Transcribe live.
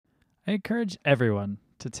I encourage everyone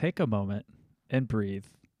to take a moment and breathe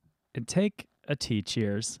and take a tea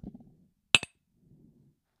cheers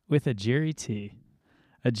with Ajiri tea.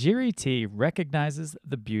 Ajiri tea recognizes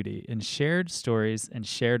the beauty in shared stories and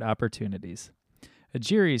shared opportunities.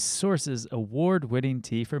 Ajiri sources award-winning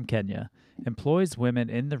tea from Kenya, employs women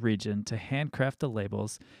in the region to handcraft the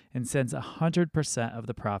labels, and sends 100% of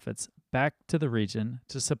the profits back to the region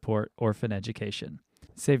to support orphan education.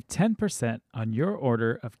 Save 10% on your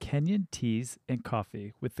order of Kenyan teas and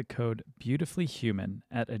coffee with the code BeautifullyHuman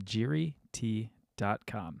at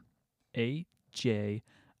ajiritea.com.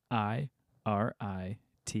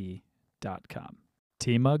 AJIRIT.com.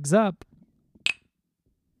 Tea mugs up.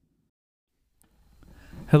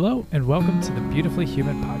 Hello and welcome to the Beautifully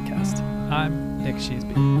Human podcast. I'm Nick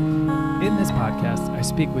Sheesby. In this podcast, I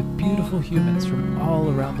speak with beautiful humans from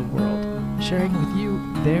all around the world, sharing with you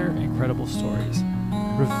their incredible stories,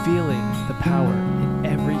 revealing the power in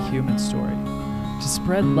every human story, to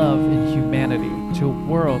spread love and humanity to a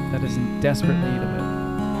world that is in desperate need of it,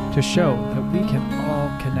 to show that we can all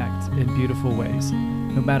connect in beautiful ways,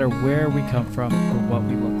 no matter where we come from or what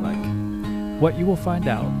we look like. What you will find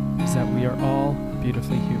out is that we are all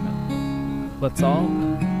beautifully human. Let's all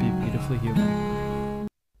be beautifully human.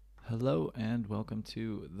 Hello and welcome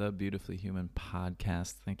to the Beautifully Human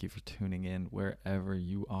podcast. Thank you for tuning in wherever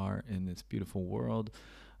you are in this beautiful world.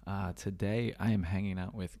 Today I am hanging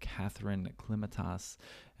out with Katherine Klimitas,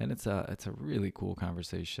 and it's a really cool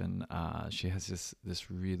conversation. She has this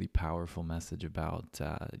really powerful message about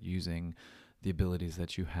using the abilities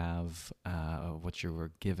that you have, what you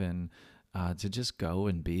were given, to just go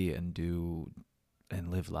and be and do and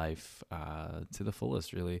live life to the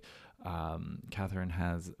fullest, really. Katherine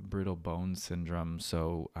has brittle bone syndrome,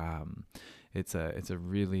 so it's a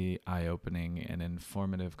really eye-opening and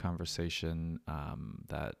informative conversation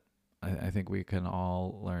that I think we can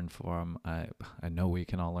all learn from. I know we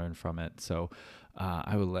can all learn from it. So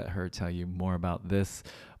I will let her tell you more about this.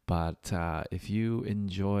 But if you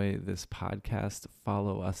enjoy this podcast,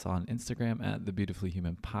 follow us on Instagram at The Beautifully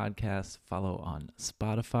Human Podcast. Follow on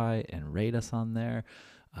Spotify and rate us on there.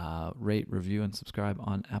 Rate, review, and subscribe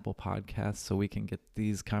on Apple Podcasts so we can get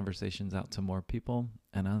these conversations out to more people.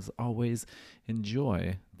 And as always,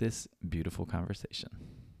 enjoy this beautiful conversation.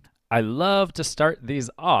 I love to start these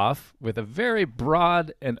off with a very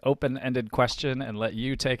broad and open-ended question and let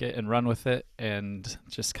you take it and run with it and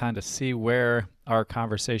just kind of see where our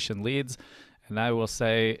conversation leads. And I will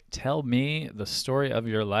say, tell me the story of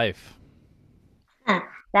your life.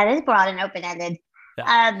 That is broad and open-ended.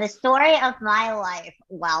 Yeah. The story of my life.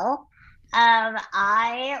 Well,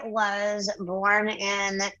 I was born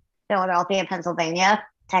in Philadelphia, Pennsylvania,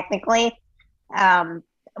 technically.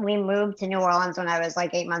 We moved to New Orleans when I was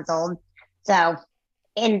like 8 months old. So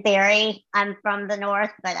in theory, I'm from the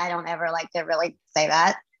North, but I don't ever like to really say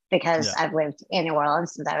that because I've lived in New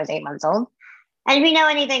Orleans since I was 8 months old. And if you know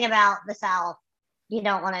anything about the South, you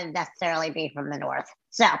don't want to necessarily be from the North.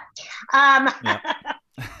 So, so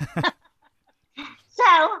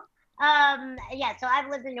I've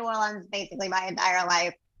lived in New Orleans basically my entire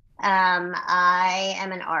life. I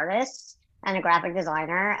am an artist and a graphic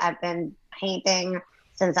designer. I've been painting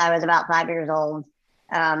since I was about 5 years old.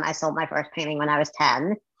 I sold my first painting when I was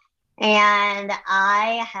 10. And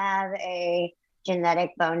I have a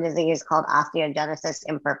genetic bone disease called osteogenesis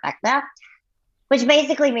imperfecta, which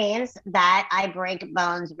basically means that I break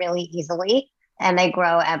bones really easily and they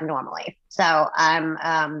grow abnormally. So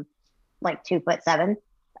I'm like 2'7".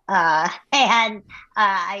 And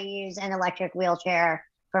I use an electric wheelchair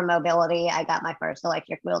for mobility. I got my first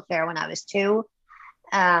electric wheelchair when I was 2.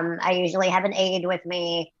 I usually have an aide with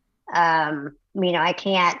me. I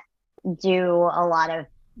can't do a lot of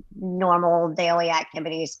normal daily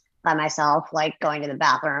activities by myself, like going to the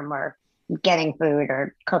bathroom or getting food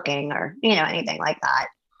or cooking or, anything like that.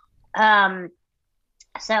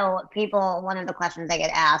 So one of the questions they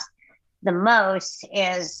get asked the most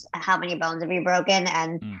is how many bones have you broken?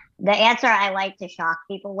 And the answer I like to shock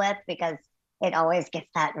people with, because it always gets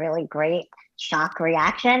that really great shock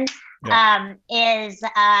reaction, is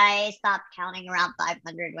I stopped counting around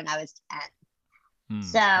 500 when I was 10.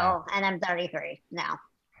 And I'm 33 now.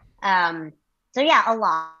 A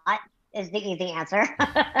lot is the easy answer.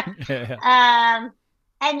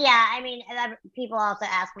 People also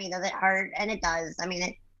ask me, does it hurt? And it does. I mean,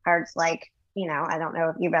 it hurts like, I don't know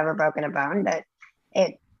if you've ever broken a bone, but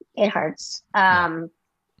it hurts. But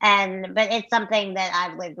it's something that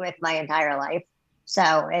I've lived with my entire life.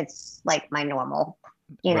 So it's like my normal,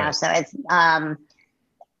 know, so it's,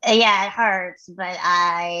 it hurts, but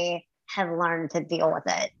I have learned to deal with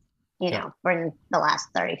it, for the last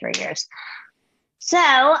 33 years. So,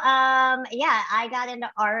 yeah, I got into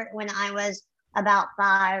art when I was about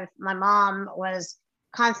 5. My mom was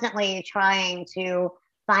constantly trying to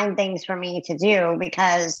find things for me to do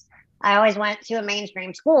because I always went to a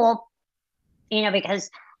mainstream school, because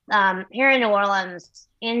here in New Orleans,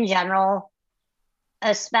 in general,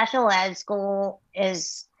 a special ed school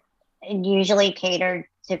is usually catered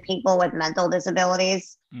to people with mental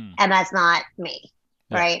disabilities, Mm. and that's not me,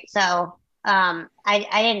 Yeah. right? So I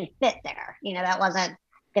didn't fit there. That wasn't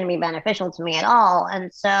going to be beneficial to me at all.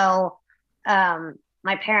 And so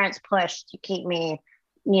my parents pushed to keep me,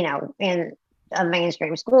 in a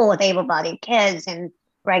mainstream school with able-bodied kids in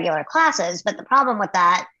regular classes. But the problem with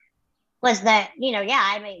that was that, yeah,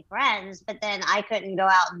 I made friends, but then I couldn't go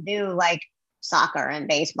out and do like soccer and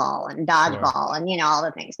baseball and Sure. dodgeball and, all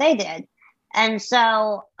the things they did. And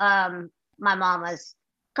so my mom was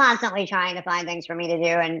constantly trying to find things for me to do.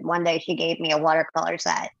 And one day she gave me a watercolor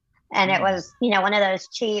set. And it Mm. was, one of those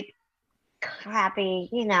cheap, crappy,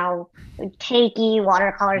 cakey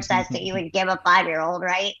watercolor sets that you would give a 5-year-old,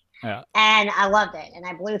 right? Yeah. And I loved it. And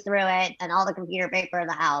I blew through it and all the computer paper in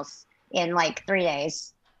the house in like 3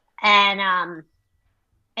 days. And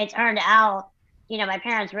it turned out, my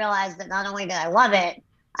parents realized that not only did I love it,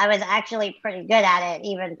 I was actually pretty good at it,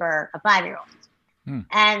 even for a 5-year-old. Mm.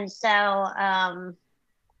 And so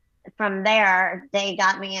from there, they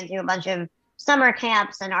got me into a bunch of summer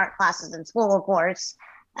camps and art classes in school, of course,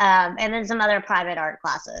 and then some other private art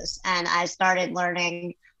classes. And I started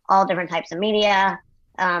learning all different types of media.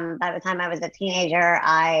 By the time I was a teenager,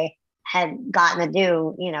 I had gotten to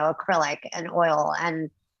do, acrylic and oil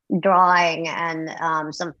and drawing and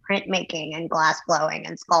some printmaking and glass blowing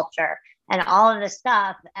and sculpture and all of this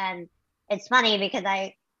stuff. And it's funny because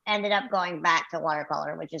I ended up going back to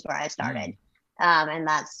watercolor, which is where I started. And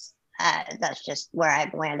that's just where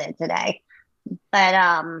I've landed today. But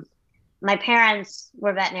my parents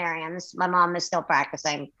were veterinarians. My mom is still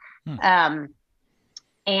practicing. Hmm.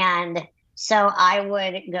 And so I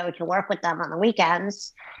would go to work with them on the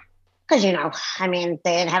weekends because, I mean,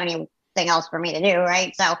 they didn't have anything else for me to do,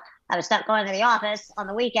 right? So I was stuck going to the office on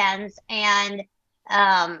the weekends, and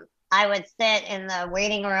I would sit in the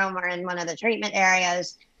waiting room or in one of the treatment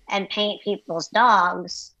areas and paint people's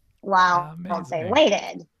dogs while they Amazing.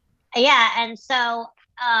 waited. Yeah, and so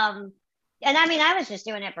and I mean I was just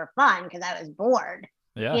doing it for fun because I was bored,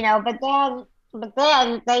 Yeah. but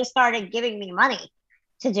then they started giving me money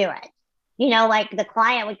to do it. Like the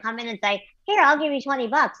client would come in and say, "Here, I'll give you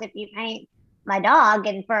 $20 if you paint my dog."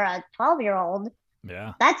 And for a 12-year-old,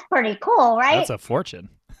 Yeah. that's pretty cool, right? That's a fortune.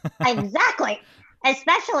 Exactly.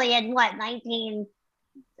 Especially in what,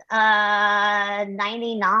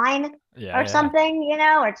 1999 Yeah. or Yeah. something,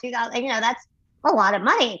 or 2000, that's a lot of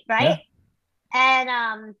money, Yeah. right?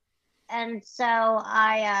 And so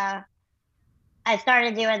I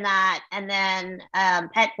started doing that, and then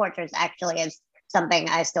pet portraits actually is something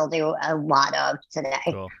I still do a lot of today.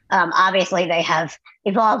 Cool. Obviously, they have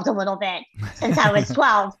evolved a little bit since I was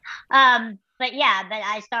 12. But yeah, but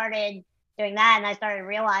I started doing that, and I started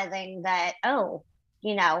realizing that, oh,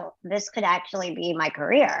 this could actually be my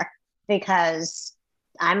career because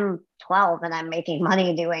I'm 12 and I'm making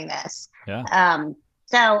money doing this. Yeah.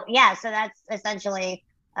 So yeah, so that's essentially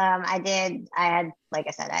like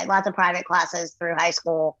I said, I had lots of private classes through high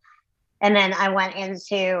school. And then I went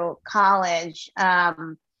into college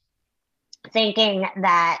thinking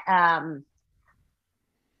that I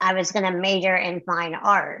was going to major in fine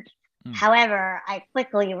art. However, I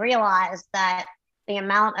quickly realized that the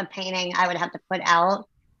amount of painting I would have to put out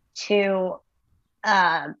to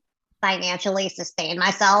financially sustain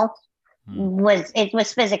myself was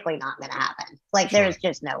physically not going to happen. Like Sure. there's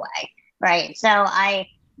just no way, right? So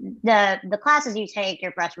the classes you take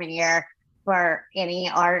your freshman year for any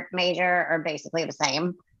art major are basically the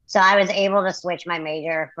same. So I was able to switch my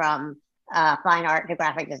major from fine art to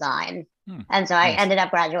graphic design. And so I Nice. ended up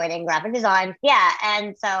graduating graphic design. Yeah.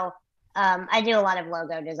 And so I do a lot of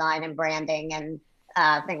logo design and branding and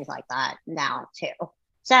things like that now too.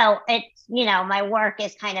 So it's, my work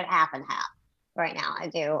is kind of half and half right now. I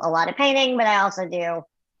do a lot of painting, but I also do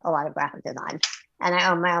a lot of graphic design. And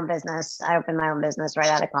I own my own business. I opened my own business right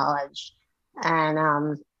out of college.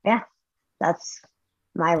 And yeah, that's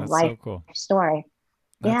my That's life so cool. story.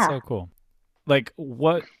 That's Yeah. so cool. Like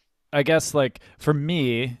what, I guess like for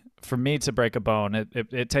me to break a bone,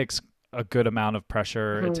 it takes a good amount of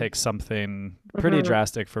pressure. It takes something pretty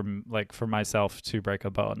drastic for myself to break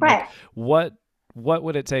a bone. Right. Like what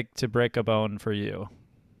would it take to break a bone for you?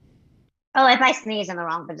 Oh, if I sneeze in the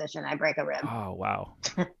wrong position, I break a rib. Oh, wow.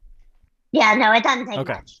 Yeah, no, it doesn't take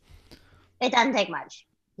Okay. much. It doesn't take much.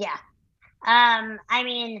 Yeah. I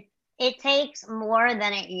mean, it takes more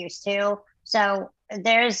than it used to. So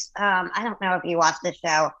there's I don't know if you watch the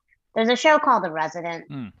show. There's a show called The Resident.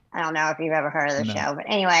 Mm, I don't know if you've ever heard of the no. show, but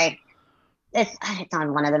anyway, it's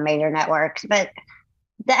on one of the major networks. But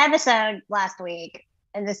the episode last week,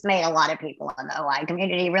 and this made a lot of people in the OI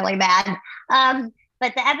community really mad.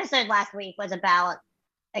 But the episode last week was about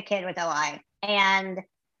a kid with OI, and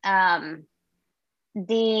um,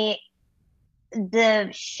 the the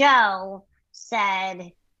show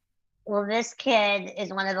said, well, this kid is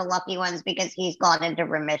one of the lucky ones because he's gone into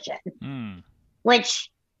remission, Mm, which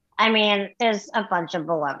I mean is a bunch of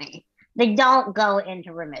baloney. They don't go into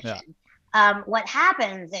yeah. remission. What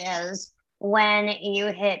happens is when you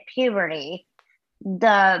hit puberty,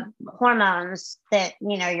 the hormones that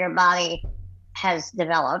your body has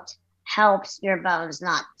developed helps your bones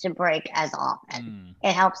not to break as often. Mm,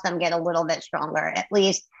 It helps them get a little bit stronger, at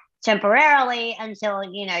least temporarily, until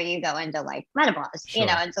you go into like menopause, sure.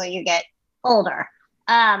 until you get older.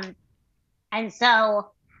 And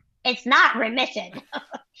so it's not remission.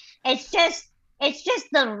 It's just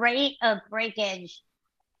the rate of breakage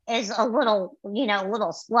is a little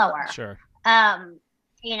slower. Sure. Um,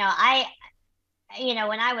 when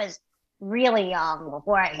I was really young,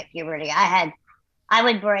 before I hit puberty, I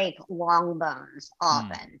would break long bones Mm,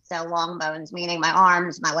 often. So long bones meaning my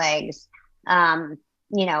arms, my legs, um,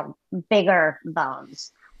 bigger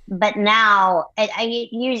bones. But now it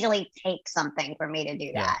usually takes something for me to do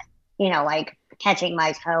yeah. that. Like catching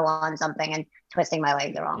my toe on something and twisting my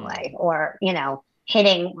leg the wrong Mm, way, or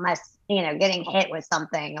hitting getting hit with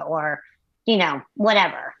something, or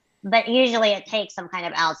whatever. But usually it takes some kind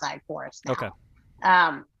of outside force okay.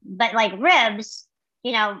 now. But like ribs,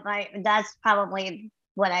 that's probably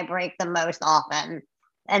what I break the most often,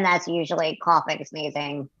 and that's usually coughing,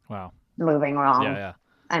 sneezing, Wow. moving Yeah, wrong. yeah.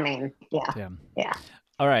 I mean, yeah, Damn. yeah,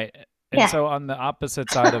 All right. And yeah. so on the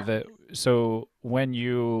opposite side of it, so when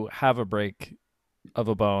you have a break of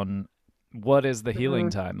a bone, what is the healing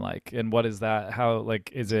Mhm. time like? And what is that? How,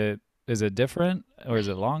 like, is it different or is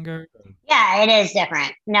it longer? Yeah, it is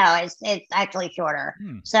different. No, it's actually shorter.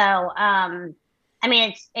 Hmm. So, I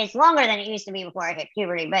mean, it's longer than it used to be before I hit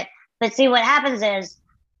puberty. But see, what happens is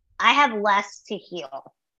I have less to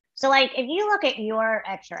heal. So, like, if you look at your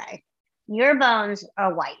X-ray, your bones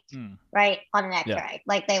are white, Hmm. right, on an Yeah. X-ray.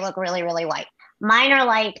 Like they look really, really white. Mine are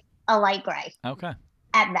like a light gray Okay.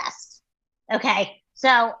 at best. Okay,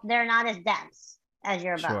 so they're not as dense as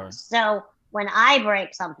your Sure. bones. So when I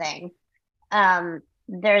break something,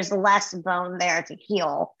 there's less bone there to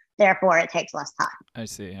heal. Therefore, it takes less time. I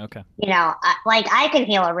see. Okay. Like I can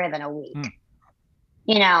heal a rib in a week. Hmm.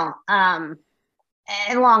 You know, um,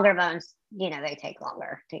 and longer bones, they take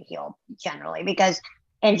longer to heal generally because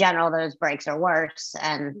in general those breaks are worse,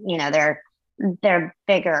 and they're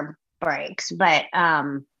bigger breaks. But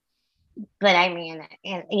I mean,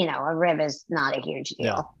 a rib is not a huge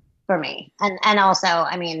Yeah. deal for me. And also,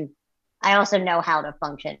 I mean, I also know how to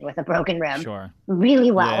function with a broken rib Sure. really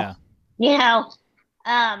Yeah. Yeah. well. You know,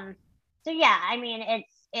 um, so yeah, I mean,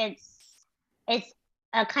 it's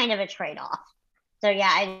a kind of a trade off. So yeah,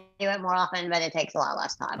 I do it more often, but it takes a lot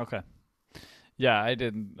less time. Okay. Yeah, I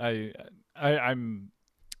didn't.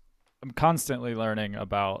 I'm constantly learning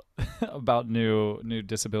about about new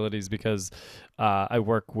disabilities because I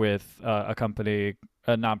work with a company,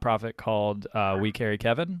 a nonprofit called We Carry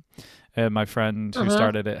Kevin, and my friend who Mm-hmm.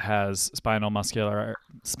 started it has spinal muscular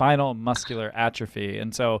atrophy,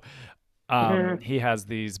 and so Mm-hmm. he has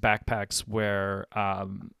these backpacks where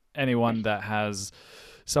anyone that has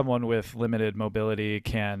someone with limited mobility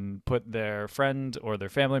can put their friend or their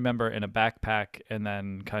family member in a backpack and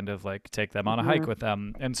then kind of like take them on a hike Mm-hmm. with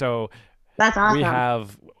them. And so That's we awesome.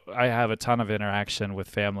 have I have a ton of interaction with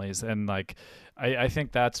families, and like I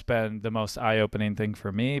think that's been the most eye-opening thing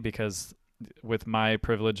for me because with my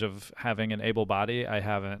privilege of having an able body, I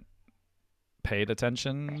haven't paid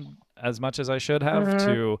attention as much as I should have Mm-hmm.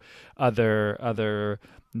 to other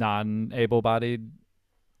non-able-bodied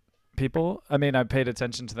people. I mean, I paid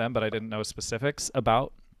attention to them, but I didn't know specifics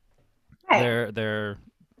about Right. their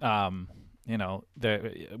um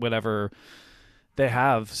their whatever they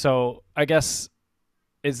have. So I guess,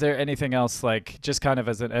 is there anything else, like just kind of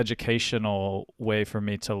as an educational way for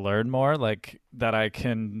me to learn more, like that I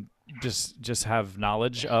can just have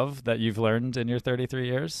knowledge of that you've learned in your 33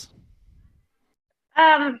 years?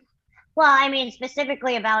 Um, well, I mean,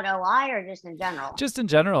 specifically about OI or just in general? Just in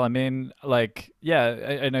general, I mean, like,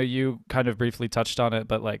 yeah, I know you kind of briefly touched on it,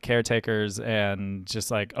 but like caretakers and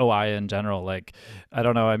just like OI in general, like, I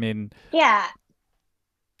don't know. I mean, Yeah.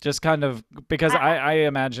 Just kind of because I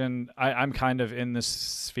imagine I'm kind of in this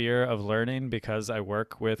sphere of learning because I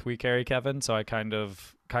work with We Carry Kevin, so I kind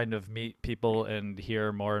of meet people and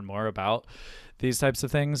hear more and more about these types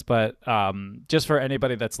of things. But just for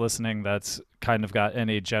anybody that's listening that's kind of got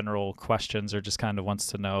any general questions or just kind of wants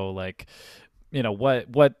to know, like, you know, what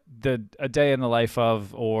a day in the life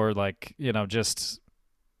of, or like, you know, just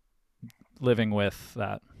living with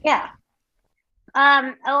that. Yeah.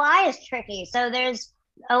 OI is tricky. So there's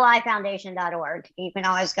oifoundation.org. You can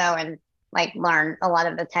always go and like learn a lot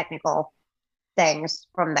of the technical things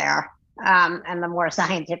from there, and the more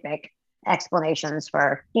scientific explanations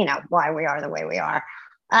for, you know, why we are the way we are.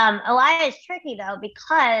 OI is tricky though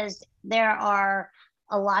because there are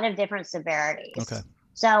a lot of different severities. Okay.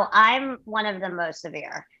 So I'm one of the most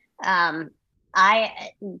severe. They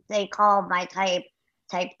call my type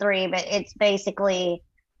 3, but it's basically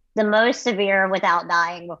the most severe without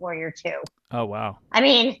dying before you're 2. Oh, wow. I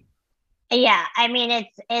mean, yeah, I mean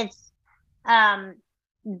it's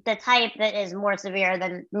the type that is more severe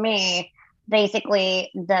than me.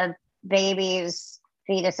 Basically, the babies,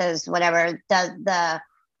 fetuses, whatever, the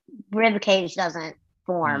rib cage doesn't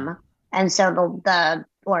form, and so the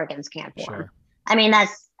organs can't form. Sure. I mean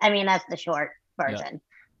that's the short version.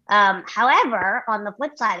 Yep. However, on the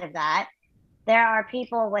flip side of that, there are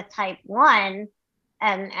people with type 1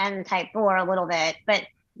 and type 4 a little bit, but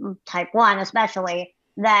type 1 especially,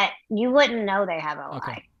 that you wouldn't know they have OI.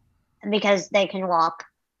 Okay. Because they can walk.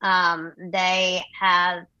 They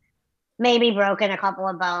have maybe broken a couple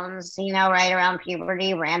of bones, you know, right around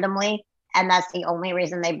puberty randomly, and that's the only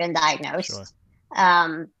reason they've been diagnosed.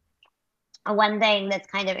 Sure. One thing that's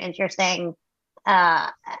kind of interesting,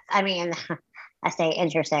 I mean, I say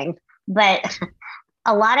interesting, but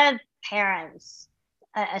a lot of parents,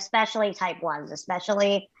 especially type 1s,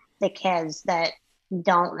 especially the kids that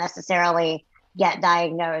don't necessarily get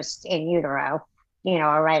diagnosed in utero, you know,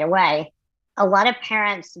 or right away, a lot of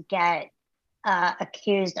parents get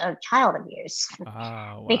accused of child abuse.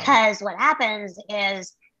 Wow. Because what happens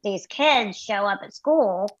is these kids show up at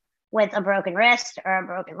school with a broken wrist or a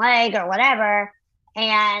broken leg or whatever,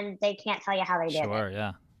 and they can't tell you how they did it. Sure,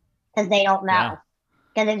 yeah. Because they don't know.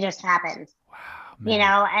 Because it just happened. Wow, man. You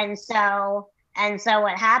know, and so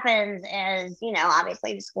what happens is, you know,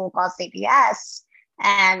 obviously the school calls CPS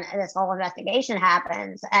and this whole investigation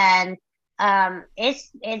happens, and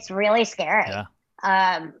it's really scary. Yeah.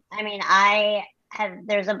 I mean,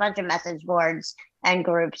 there's a bunch of message boards and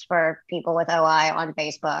groups for people with OI on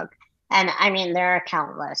Facebook. And I mean, there are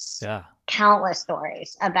countless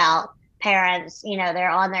stories about parents, you know, they're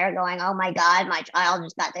on there going, oh my God, my child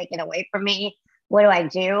just got taken away from me. What do I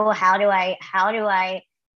do? How do I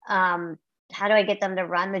get them to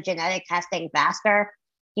run the genetic testing faster?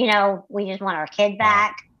 You know, we just want our kid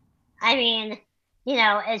back. I mean, you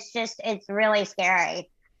know, it's really scary.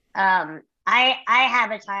 I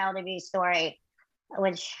have a child abuse story,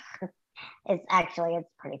 which it's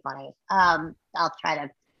pretty funny. I'll try to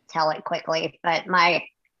tell it quickly, but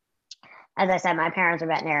as I said, my parents are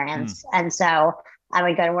veterinarians. And so I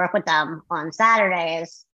would go to work with them on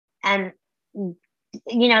Saturdays. And, you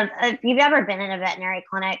know, if you've ever been in a veterinary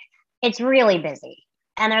clinic, it's really busy.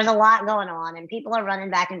 And there's a lot going on, and people are running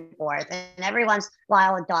back and forth. And every once in a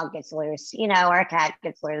while, a dog gets loose, you know, or a cat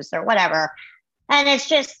gets loose or whatever. And it's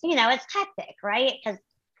just, you know, it's hectic, right? Because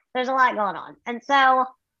there's a lot going on. And so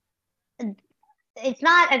it's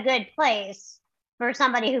not a good place for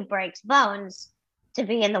somebody who breaks bones to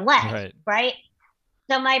be in the way, right?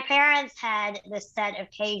 So my parents had this set of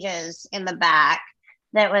cages in the back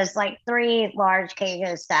that was like 3 large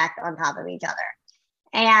cages stacked on top of each other.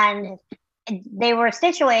 And they were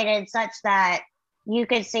situated such that you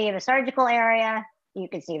could see the surgical area, you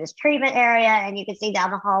could see this treatment area, and you could see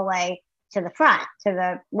down the hallway to the front, to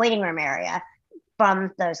the waiting room area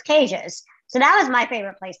from those cages. So that was my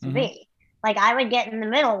favorite place to be. Like I would get in the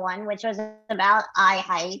middle one, which was about eye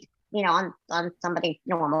height, you know, on somebody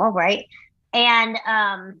normal, right? And,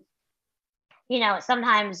 you know,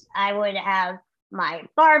 sometimes I would have my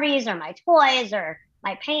Barbies or my toys or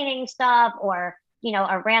my painting stuff or, you know,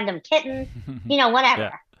 a random kitten, you know,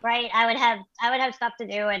 whatever, right? I would have stuff to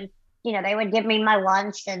do, and, you know, they would give me my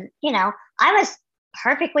lunch, and, you know, I was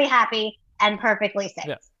perfectly happy and perfectly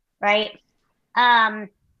safe, right?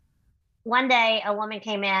 One day a woman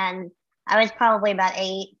came in, I was probably about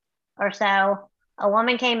 8 or so. A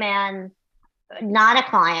woman came in, not a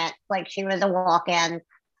client, like she was a walk-in.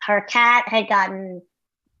 Her cat had gotten,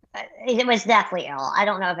 it was deathly ill. I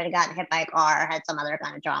don't know if it had gotten hit by a car or had some other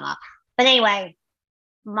kind of trauma. But anyway,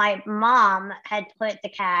 my mom had put the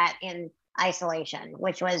cat in isolation,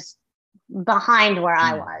 which was behind where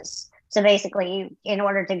I was. So basically, in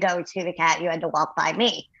order to go to the cat, you had to walk by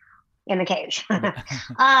me in the cage.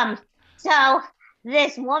 So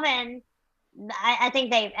this woman, I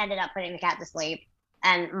think they ended up putting the cat to sleep,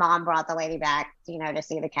 and mom brought the lady back, to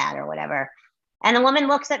see the cat or whatever. And the woman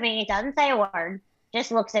looks at me, doesn't say a word,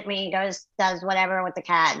 just looks at me, goes, does whatever with the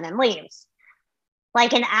cat, and then leaves.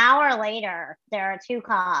 Like an hour later, there are two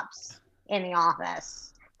cops in the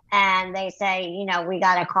office, and they say, we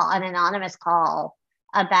got an anonymous call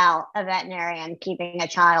about a veterinarian keeping a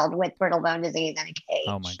child with brittle bone disease in a cage.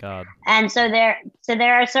 Oh my God. And so there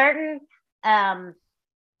are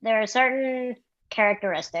certain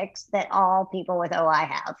characteristics that all people with OI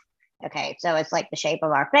have. Okay, so it's like the shape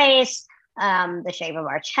of our face, the shape of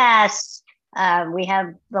our chest. We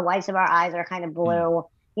have the whites of our eyes are kind of blue.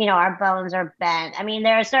 Our bones are bent. I mean,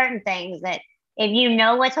 there are certain things that if you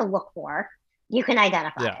know what to look for, you can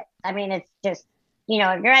identify it. I mean, it's just,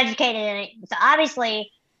 if you're educated in it. So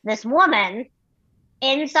obviously, this woman,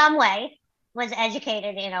 in some way, was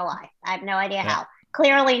educated in OI. I have no idea how.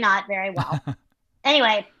 Clearly not very well.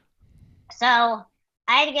 Anyway, so I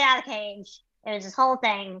had to get out of the cage. It was this whole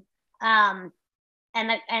thing. And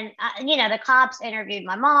the cops interviewed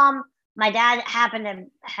my mom. My dad happened to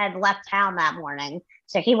have left town that morning,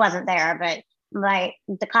 so he wasn't there. But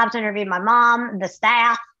the cops interviewed my mom, the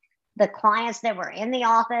staff, the clients that were in the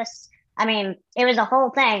office. I mean, it was a whole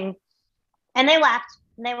thing. And they left.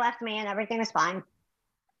 They left me, and everything was fine.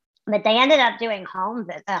 But they ended up doing a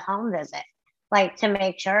home visit, like to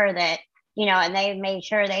make sure that, and they made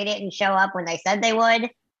sure they didn't show up when they said they would.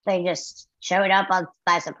 They just showed up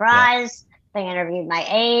by surprise. They interviewed my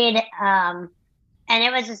aide. And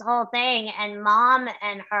it was this whole thing. And mom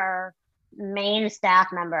and her main staff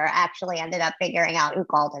member actually ended up figuring out who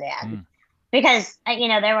called it in. Because,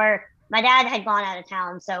 my dad had gone out of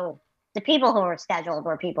town. So the people who were scheduled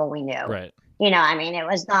were people we knew. Right. I mean, it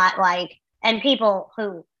was not like, and people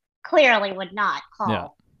who clearly would not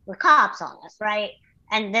call the cops on us, right?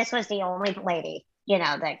 And this was the only lady,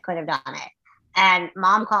 that could have done it. And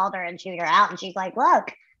mom called her and chewed her out. And she's like,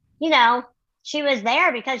 look, she was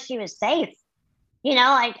there because she was safe.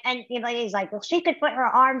 And he's like, well, she could put her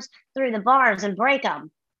arms through the bars and break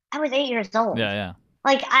them. I was 8 years old. Yeah.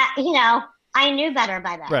 Like, I knew better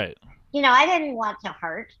by then. Right. I didn't want to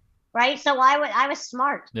hurt. Right. So I was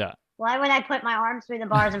smart. Yeah. Why would I put my arms through the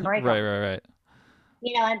bars and break them? Right.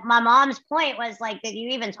 And my mom's point was like, did you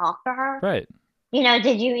even talk to her? Right.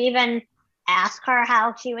 Did you even ask her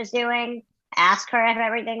how she was doing? Ask her if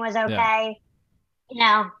everything was okay?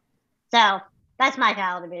 So that's my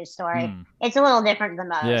child abuse story. It's a little different than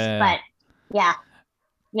most, but yeah.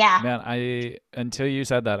 Man, until you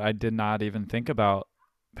said that, I did not even think about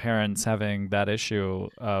parents having that issue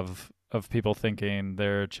of people thinking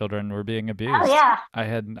their children were being abused. Oh yeah. I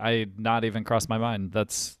had not even crossed my mind.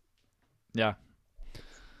 That's Oh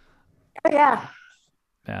yeah.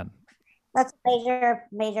 Man. That's a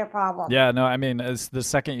major problem. Yeah, no, I mean, as the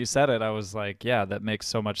second you said it, I was like, yeah, that makes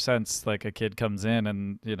so much sense. Like a kid comes in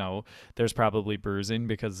and, there's probably bruising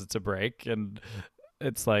because it's a break. And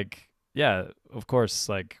it's like, yeah, of course,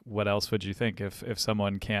 like what else would you think if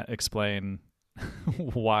someone can't explain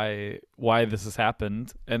why this has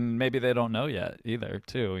happened? And maybe they don't know yet either,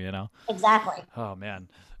 too, Exactly. Oh, man.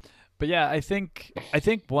 But yeah, I think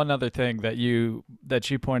one other thing that you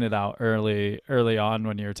pointed out early on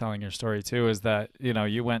when you were telling your story too is that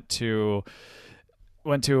you went to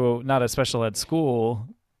not a special ed school,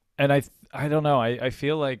 and I don't know, I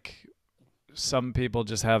feel like some people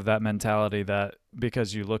just have that mentality that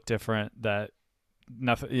because you look different that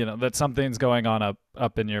nothing, that something's going on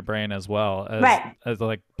up in your brain as well as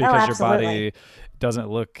like because your body doesn't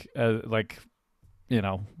look like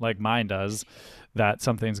mine does, that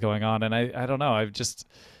something's going on. And I don't know,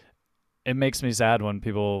 it makes me sad when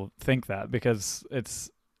people think that because it's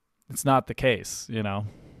not the case,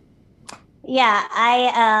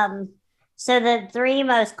 Yeah, so the three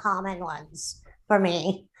most common ones for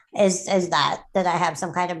me is that I have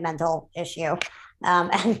some kind of mental issue.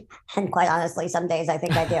 And quite honestly, some days I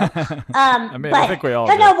think I do. I mean, I think we all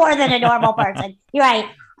do. No more than a normal person. You're right.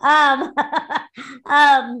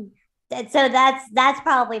 So that's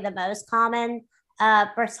probably the most common.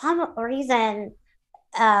 For some reason,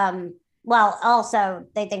 also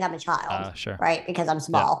they think I'm a child, sure, right? Because I'm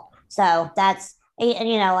small. So that's,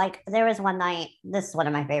 like there was one night, this is one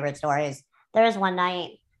of my favorite stories. There was one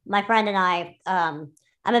night, my friend and I,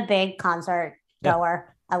 I'm a big concert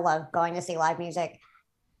goer. I love going to see live music.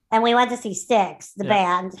 And we went to see Styx, the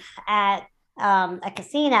band, at a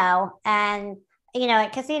casino. And,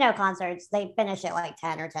 at casino concerts, they finish at like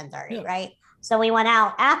 10 or 10:30, right? So we went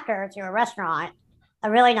out after to a restaurant,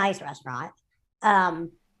 a really nice restaurant.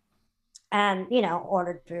 and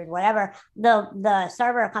ordered food, whatever. The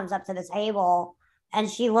server comes up to the table and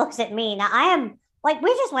she looks at me. Now I am like,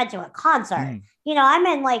 we just went to a concert. I'm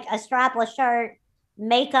in like a strapless shirt,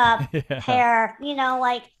 makeup, Yeah. hair,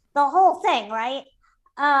 like the whole thing, right?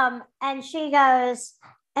 And she goes,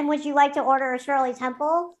 and would you like to order a Shirley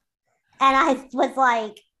Temple? And I was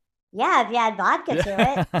like, yeah, if you add vodka to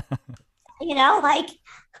it, like,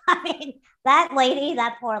 I mean,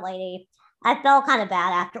 that poor lady, I felt kind of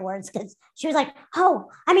bad afterwards because she was like, oh,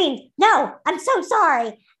 I mean, no, I'm so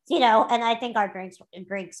sorry, and I think our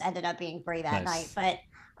drinks ended up being free that night. But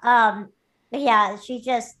yeah, she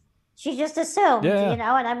just assumed, Yeah. and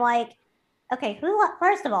I'm like, okay,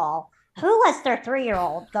 first of all, who lets their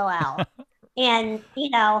 3-year-old go out in,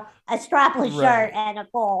 a strapless shirt and a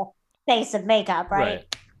full face of makeup, right?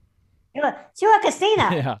 To a casino.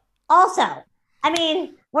 Yeah. Also, I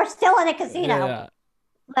mean, we're still in a casino. Yeah.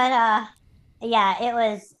 But yeah, it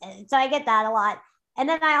was, so I get that a lot. And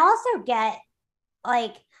then I also get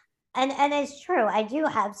like, and it's true, I do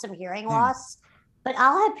have some hearing loss, but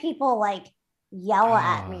I'll have people like yell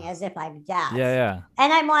at me as if I'm deaf. Yeah.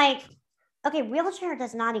 And I'm like, okay, wheelchair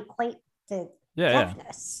does not equate to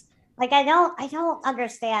deafness. Yeah. Like I don't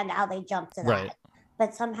understand how they jump to that.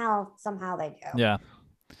 But somehow they do. Yeah.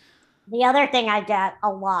 The other thing I get a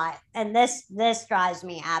lot, and this drives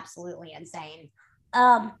me absolutely insane.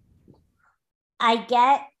 I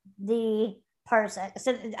get the person.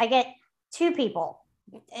 So I get two people,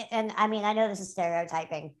 and I mean I know this is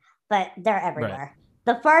stereotyping, but they're everywhere.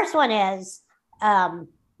 The first one is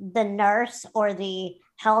the nurse or the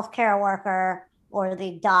healthcare worker or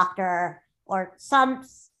the doctor or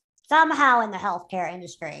somehow in the healthcare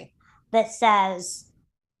industry that says,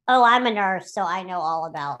 oh, I'm a nurse, so I know all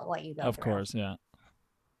about what you go through. Of course, yeah.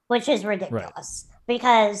 Which is ridiculous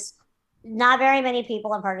because not very many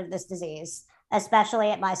people have heard of this disease, especially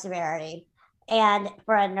at my severity. And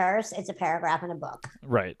for a nurse, it's a paragraph in a book.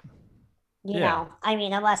 Right. You know, I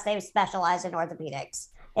mean, unless they specialize in orthopedics,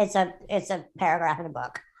 it's a paragraph in a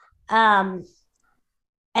book. And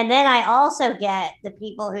then I also get the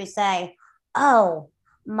people who say, oh,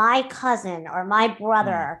 my cousin or my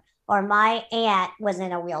brother or my aunt was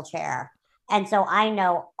in a wheelchair. And so I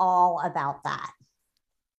know all about that.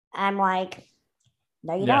 I'm like,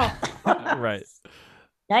 no, you don't. Right.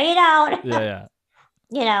 No, you don't.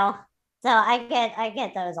 Yeah. So I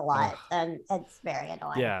get those a lot, and it's very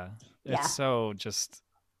annoying. Yeah. It's so just,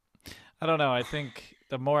 I don't know. I think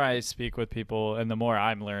the more I speak with people and the more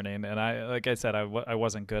I'm learning, and like I said, I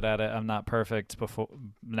wasn't good at it. I'm not perfect before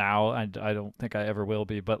now. I don't think I ever will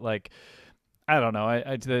be, but like, I don't know.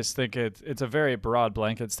 I just think it's a very broad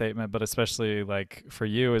blanket statement, but especially like for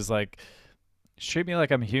you is like, treat me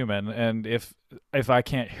like I'm human. And if I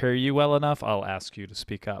can't hear you well enough, I'll ask you to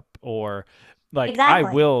speak up, or like I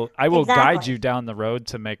will guide you down the road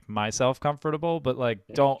to make myself comfortable, but like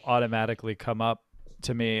don't automatically come up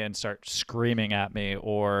to me and start screaming at me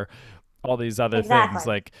or all these other things.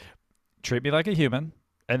 Like treat me like a human,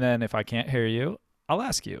 and then if I can't hear you, I'll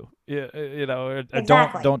ask you.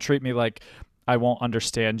 Don't treat me like I won't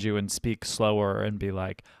understand you and speak slower and be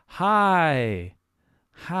like, hi,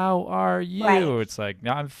 how are you? It's like,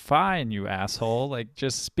 no, I'm fine, you asshole. Like,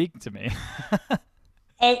 just speak to me.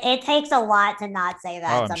 It takes a lot to not say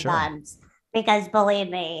that sometimes. Sure. Because believe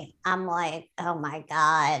me, I'm like, oh my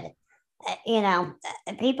God.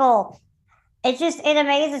 People, it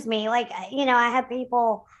amazes me. Like, I have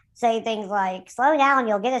people say things like, slow down,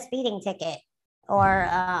 you'll get a speeding ticket. Or,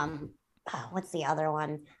 what's the other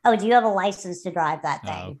one? Oh, do you have a license to drive that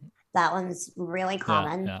thing? That one's really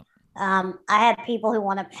common. Yeah. I have people who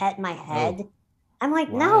want to pet my head. I'm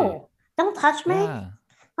like, no, don't touch me.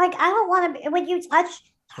 Like, I don't want to when you touch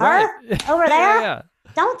her over there,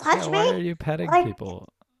 don't touch me. Why are you petting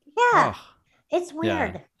people? Yeah. It's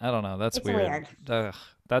weird. Yeah, I don't know. That's weird.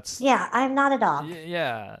 That's I'm not a dog.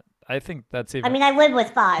 Yeah, I think that's even. I mean, I live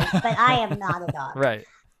with 5, but I am not a dog. Right.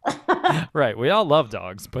 Right. We all love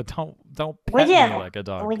dogs, but don't pet me like a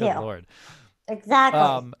dog. Good Lord.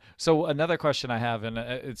 Exactly. So another question I have, and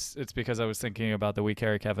it's because I was thinking about the We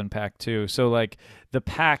Carry Kevin pack too. So like the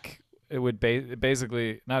pack, it would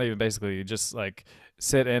basically, not even basically, you just like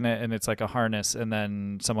sit in it and it's like a harness and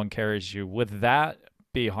then someone carries you. Would that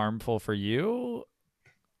be harmful for you?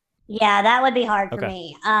 Yeah, that would be hard for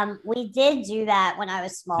me. We did do that when I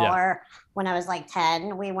was smaller. When I was like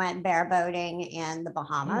 10, we went bareboating in the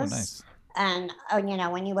Bahamas. Oh, nice. And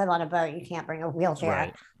when you live on a boat, you can't bring a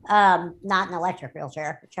wheelchair. Not an electric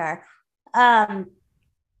wheelchair, sure. And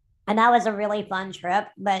that was a really fun trip.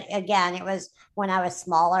 But again, it was when I was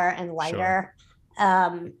smaller and lighter.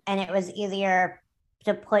 And it was easier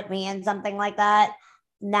to put me in something like that.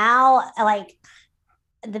 now, like,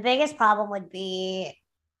 the biggest problem would be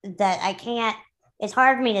that I can't. It's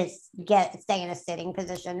hard for me to stay in a sitting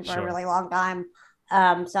position for a Sure. really long time.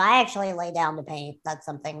 So I actually lay down to paint. That's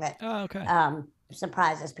something that Oh, okay.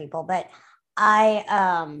 surprises people. But I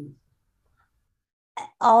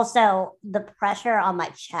also, the pressure on my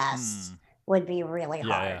chest would be really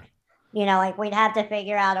hard. Like, we'd have to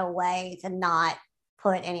figure out a way to not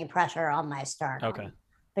put any pressure on my sternum. Okay.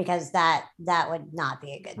 Because that would not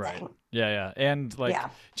be a good thing. Yeah. And like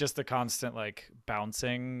just the constant like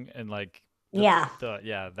bouncing and like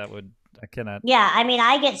that would I cannot. Yeah, I mean,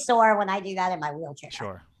 I get sore when I do that in my wheelchair.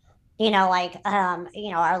 Sure. Like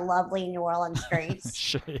our lovely New Orleans streets.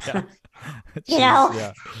 Sure, yeah.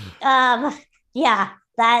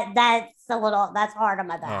 That's hard on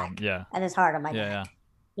my back. And it's hard on my neck.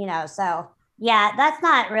 So that's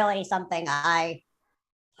not really something I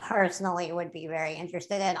personally would be very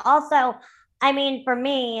interested in. Also, I mean, for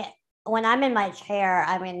me, when I'm in my chair,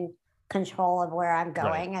 I'm in control of where I'm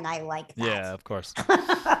going, and I like that. Yeah, of course.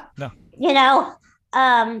 No.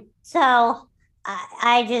 So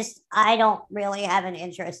I don't really have an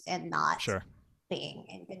interest in not being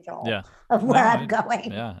in control of where I'm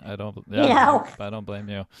going. Yeah, I don't. Yeah, I don't blame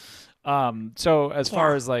you. So as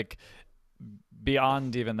far as like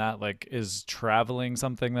beyond even that, like, is traveling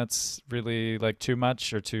something that's really like too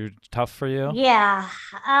much or too tough for you? Yeah.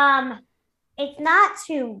 It's not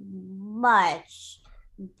too much,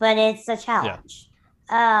 but it's a challenge.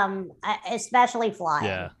 Especially flying.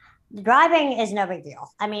 Yeah. Driving is no big deal.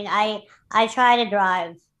 I mean, I try to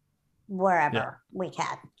drive wherever we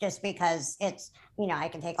can, just because it's, I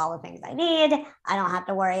can take all the things I need. I don't have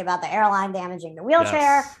to worry about the airline damaging the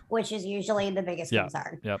wheelchair, which is usually the biggest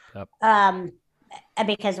concern. Yep.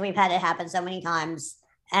 Because we've had it happen so many times.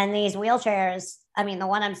 And these wheelchairs, I mean, the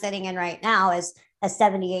one I'm sitting in right now is a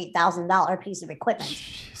 $78,000 piece of equipment.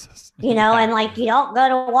 Jesus. And like, you don't go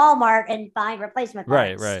to Walmart and find replacement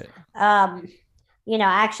parts. Right.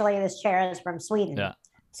 Actually, this chair is from Sweden. Yeah.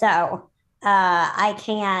 So I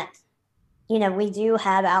can't, we do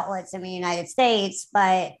have outlets in the United States,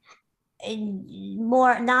 but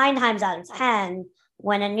 9 times out of 10,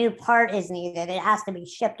 when a new part is needed, it has to be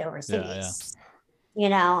shipped overseas.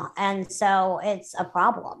 And so it's a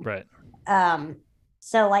problem. Right.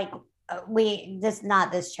 So like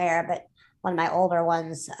not this chair, but one of my older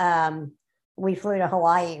ones, we flew to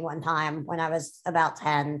Hawaii one time when I was about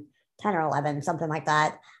 10 or 11, something like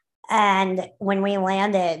that. And when we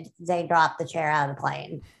landed, they dropped the chair out of the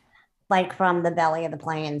plane, like from the belly of the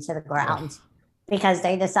plane to the ground, because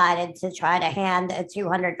they decided to try to hand a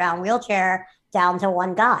 200-pound wheelchair down to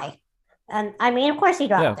one guy. And I mean, of course he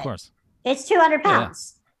dropped it. Yeah, of course. It's 200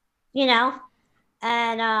 pounds,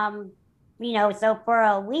 and, so for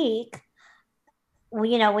a week,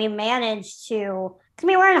 we managed to, because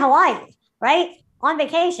we were in Hawaii, right? On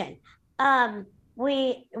vacation.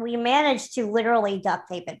 We managed to literally duct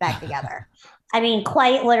tape it back together. I mean,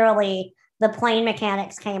 quite literally, the plane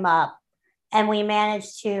mechanics came up and we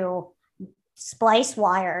managed to splice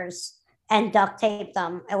wires and duct tape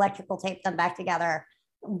them, electrical tape them back together,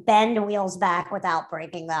 bend wheels back without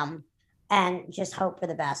breaking them, and just hope for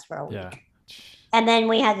the best for a week. Yeah. And then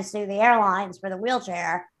we had to sue the airlines for the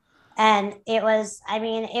wheelchair. And it was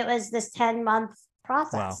this 10-month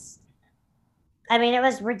process. Wow. I mean, it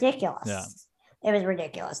was ridiculous. Yeah. It was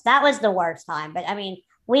ridiculous. That was the worst time. But I mean,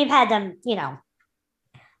 we've had them,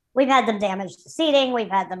 we've had them damage the seating. We've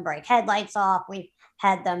had them break headlights off. We've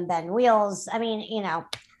had them bend wheels. I mean,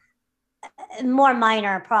 more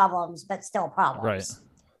minor problems, but still problems.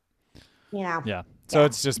 Right. Yeah. So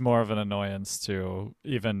it's just more of an annoyance to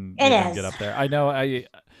even get up there. I know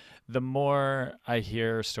the more I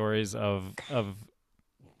hear stories of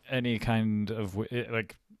any kind of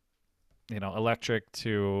like, electric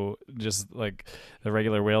to just like the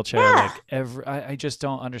regular wheelchair, like I just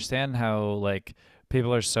don't understand how like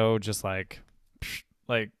people are so just like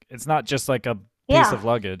it's not just like a piece of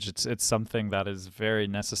luggage. It's something that is very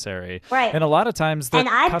necessary. Right. And a lot of times they're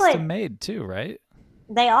custom made too, right?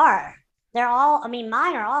 They are. They're all,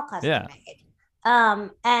 mine are all custom made.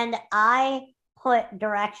 And I put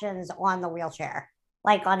directions on the wheelchair,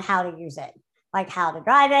 like on how to use it, like how to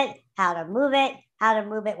drive it, how to move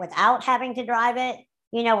it without having to drive it,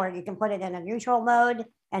 where you can put it in a neutral mode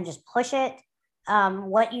and just push it,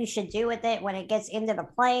 what you should do with it when it gets into the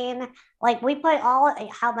plane. Like, we put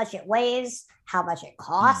how much it weighs, how much it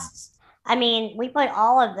costs. I mean, we put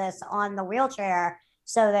all of this on the wheelchair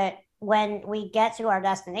so that when we get to our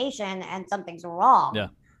destination and something's wrong,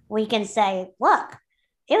 we can say, look,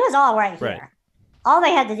 it was all right here. Right. All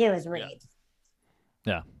they had to do is read.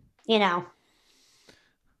 Yeah.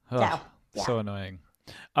 So annoying.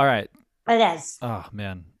 All right. It is. Oh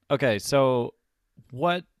man. Okay.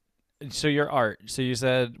 What? So your art. So you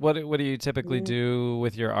said what do you typically Mm. do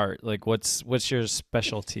with your art? Like what's your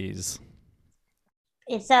specialties?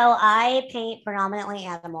 So I paint predominantly Okay.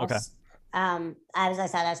 animals. As I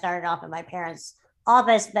said, I started off in my parents'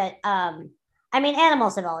 office, but I mean,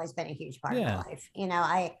 animals have always been a huge part of my Yeah. life.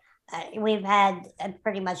 We've had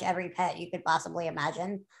pretty much every pet you could possibly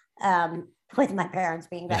imagine, with my parents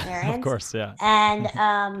being Of veterinarians, course. Yeah. and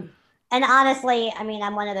and honestly, I mean,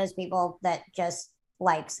 I'm one of those people that just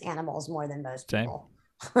likes animals more than most Same. people.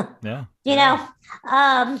 Yeah. you Yeah. know,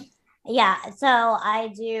 um, yeah. So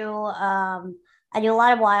I do a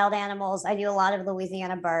lot of wild animals. I do a lot of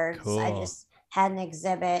Louisiana birds. I Cool. just had an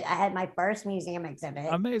exhibit. I had my first museum exhibit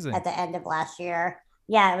Amazing. at the end of last year.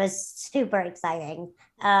 Yeah, it was super exciting.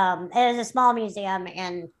 It was a small museum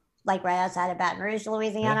in like right outside of Baton Rouge, Yeah.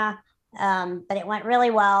 Louisiana. But it went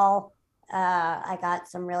really well. I got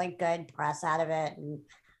some really good press out of it, and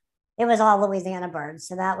it was all Louisiana birds,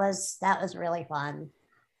 so that was really fun.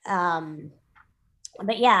 Um,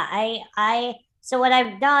 but yeah, I so what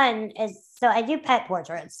I've done is so I do pet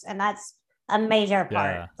portraits, and that's a major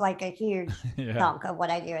part, Yeah. like a huge Yeah. chunk of what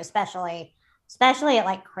I do, especially at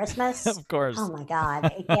like Christmas. Of course. Oh my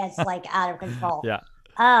god, it gets like out of control. Yeah.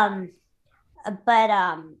 Um, but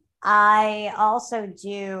I also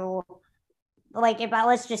do like if I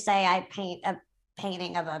let's just say I paint a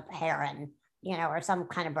painting of a heron, or some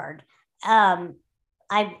kind of bird. Um,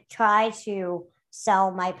 I try to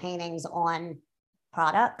sell my paintings on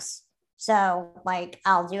products. So, like,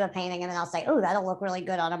 I'll do a painting and then I'll say, "Oh, that'll look really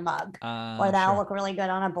good on a mug, or that'll Sure. look really good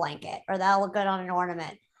on a blanket, or that'll look good on an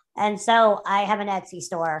ornament." And so, I have an Etsy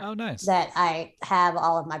store Oh, nice. that I have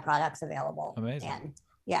all of my products available Amazing. in.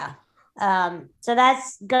 Yeah. So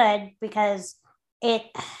that's good because it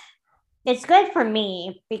it's good for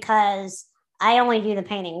me because I only do the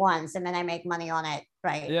painting once and then I make money on it,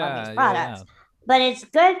 right, on these Yeah. Yeah. Yeah. products. But it's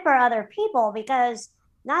good for other people because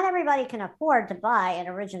not everybody can afford to buy an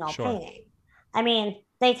original Sure. painting. I mean,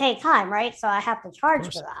 they take time, right? So I have to Of charge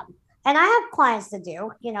for course. them. And I have clients that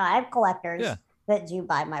do, I have collectors Yeah. that do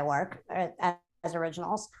buy my work as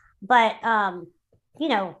originals. But, you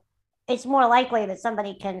know, it's more likely that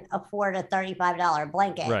somebody can afford a $35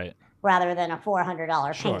 blanket Right. rather than a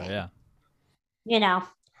 $400 Sure. painting, Yeah. you know.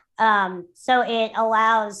 So it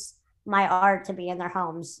allows my art to be in their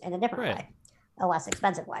homes in a different Great. way, a less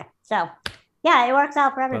expensive way. So yeah, it works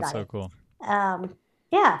out for That's so everybody. cool. Um,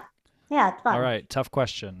 yeah, yeah, it's All fun. right. Tough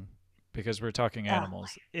question because we're talking Oh,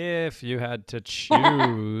 animals. If you had to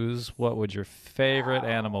choose, what would your favorite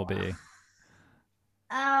animal oh, be?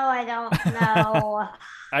 I don't know.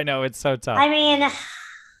 I know it's so tough. I mean,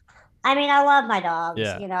 I love my dogs.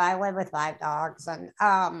 Yeah. I live with 5 dogs, and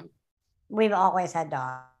we've always had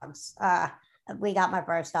dogs. We got my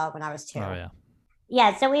first dog when I was Oh 2. yeah.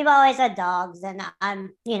 Yeah, so we've always had dogs, and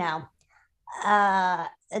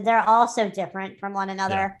they're all so different from one Yeah.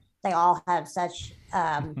 another. They all have such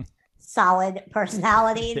solid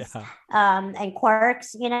personalities, Yeah. and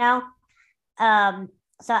quirks. So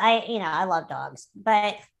I love dogs,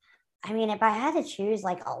 but I mean, if I had to choose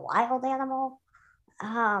like a wild animal,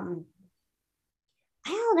 um, I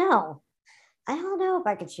don't know. I don't know if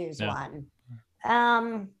I could choose Yeah. one.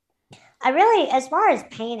 Um, I really, as far as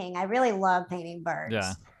painting, I really love painting Yeah.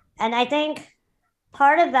 birds, and I think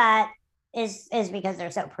part of that is because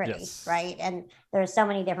they're so pretty, Yes. right? And there's so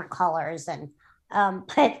many different colors, and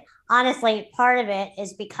but honestly, part of it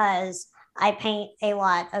is because I paint a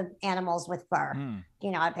lot of animals with fur. Mm.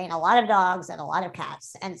 I paint a lot of dogs and a lot of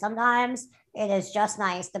cats, and sometimes it is just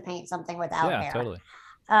nice to paint something without Yeah. hair. Totally.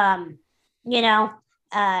 Um, you know,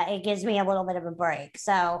 it gives me a little bit of a break.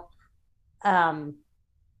 So, um,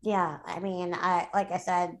 yeah, I mean, I like I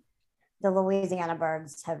said, the Louisiana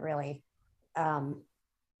birds have really um,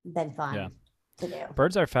 been Yeah. fun to do.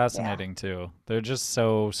 Birds are Yeah, fascinating too. They're just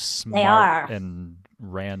so they smart are. and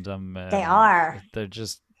random They and are. they're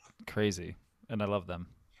just crazy and I love them.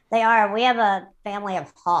 They are. We have a family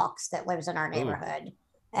of hawks that lives in our Ooh. neighborhood,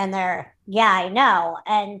 and yeah, I know.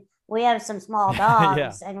 And we have some small Yeah.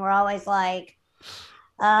 dogs, and we're always like,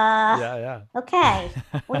 uh, Yeah, okay,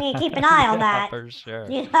 yeah. we need to keep an eye on Yeah, that. for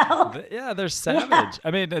sure. You know? Yeah, they're Yeah, savage.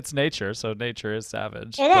 I mean, it's nature, so nature is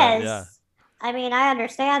savage, but it yeah. is. I mean, I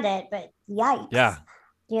understand it, but yikes. Yeah.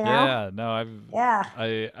 You know? Yeah, no, Yeah.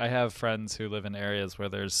 I have friends who live in areas where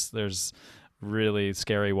there's really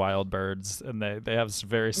scary wild birds and they have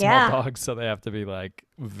very small Yeah. dogs, so they have to be like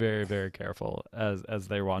very, very careful as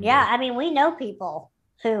they Yeah, wander. I mean, we know people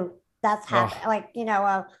who that's happened. Oh, Like,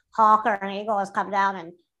 a hawk or an eagle has come down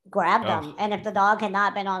and grabbed oh, them. And if the dog had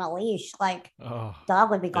not been on a leash, like, oh.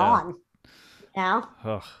 dog would be Yeah. gone. You know?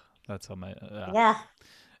 Oh, that's on my Yeah,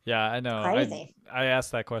 yeah, I it's know. crazy. I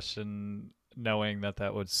asked that question knowing that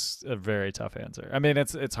that was a very tough answer. I mean,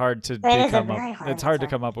 it's hard to It is a come up. very hard It's hard to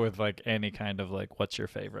answer. come up with like any kind of like what's your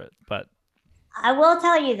favorite, but I will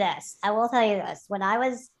tell you this. I will tell you this. When I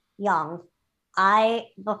was young,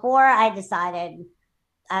 before I decided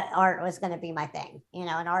art was going to be my thing,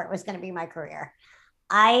 and art was going to be my career,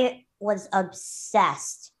 I was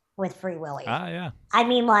obsessed with Free Willy. yeah. I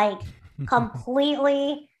mean, like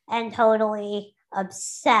completely and totally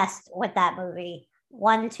obsessed with that movie,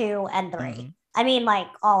 one, two, and hmm three. I mean, like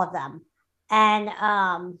all of them. And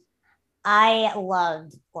I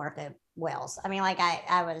loved orphan whales. I mean, like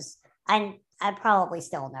I probably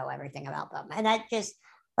still know everything about them, and that just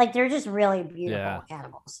like they're just really Yeah. beautiful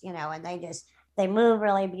animals, and they move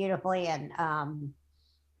really beautifully, and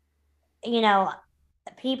you know,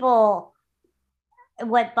 people.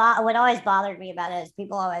 What always bothered me about it is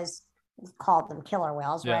people always called them killer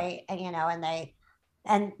whales, Yeah. right?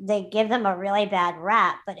 And they give them a really bad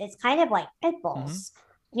rap, but it's kind of like pit hmm bulls.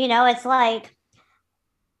 It's like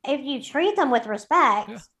if you treat them with respect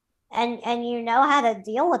Yeah. and you know how to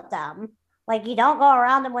deal with them, like you don't go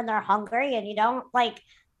around them when they're hungry and you don't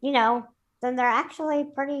you know, then they're actually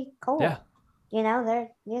pretty Yeah. cool. They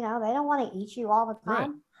don't want to eat you all the Right.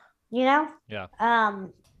 time, you know? Yeah.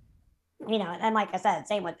 Um, and like I said,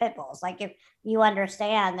 same with pit bulls. Like if you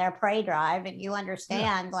understand their prey drive and you Yeah.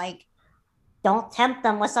 understand like don't tempt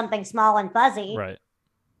them with something small and fuzzy, Right.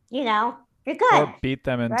 you're good, Or beat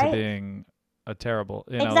them into right? being a terrible,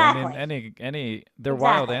 I mean, Exactly. they're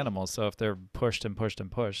wild Exactly. animals, so if they're pushed and pushed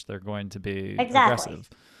and pushed, they're going to be Exactly. aggressive.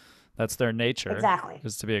 That's their nature, Exactly.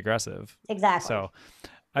 is to be aggressive. Exactly. So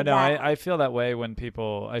I know I Exactly. feel that way when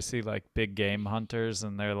I see like big game hunters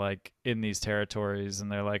and they're like in these territories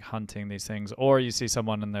and they're like hunting these things, or you see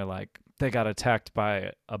someone and they're like they got attacked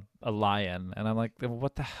by a lion, and I'm like,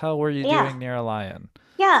 what the hell were you Yeah. doing near a lion?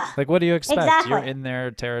 Yeah. Like, what do you expect? You're Exactly. in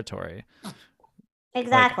their territory. Like, I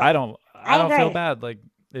Exactly. don't I I don't feel agree. bad. Like,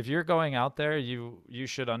 if you're going out there, you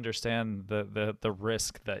should understand the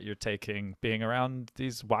risk that you're taking being around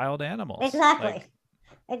these wild animals. Exactly. Like,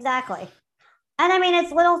 Exactly. And I mean,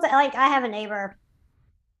 it's like I have a neighbor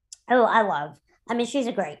who I love. I mean, she's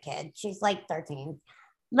a great kid. She's like 13.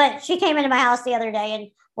 But she came into my house the other day and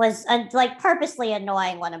was like purposely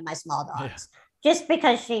annoying one of my small yeah, dogs just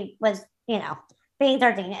because she was, being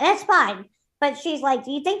 13. And it's fine. But she's like,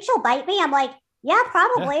 "Do you think she'll bite me?" I'm like, "Yeah, yeah,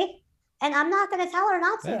 probably." And I'm not going to tell her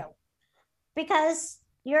not yeah, to because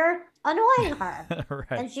you're annoying her. right,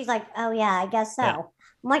 And she's like, "Oh, yeah, I guess so." yeah,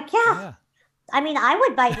 I'm like, "Yeah, yeah, I mean, I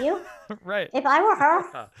would bite you right, if I were her,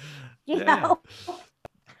 yeah, you yeah, know?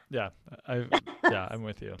 yeah. I yeah, I'm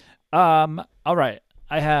with you. All right,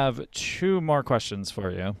 I have two more questions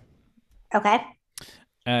for you. Okay.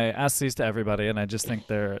 I ask these to everybody, and I just think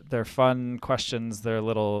they're fun questions. They're a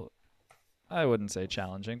little, I wouldn't say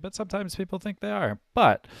challenging, but sometimes people think they are.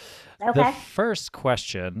 But the Okay. first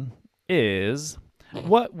question is,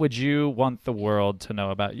 what would you want the world to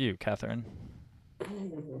know about you, Catherine?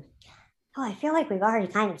 Oh, I feel like we've already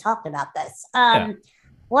kind of talked about this. Yeah.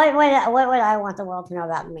 What would I want the world to know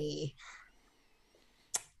about me?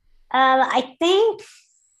 I think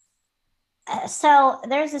so.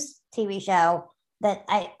 There's this TV show that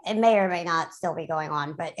it may or may not still be going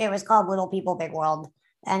on, but it was called Little People, Big World,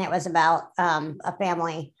 and it was about a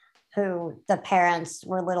family who the parents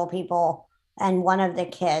were little people, and one of the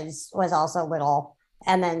kids was also little,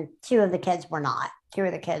 and then two of the kids were not. Two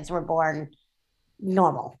of the kids were born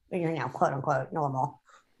normal, quote unquote normal,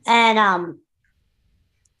 and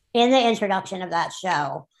in the introduction of that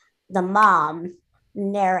show, the mom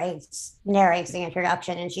narrates the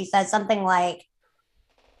introduction, and she says something like,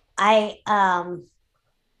 "I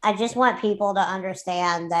I just want people to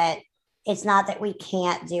understand that it's not that we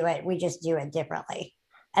can't do it; we just do it differently."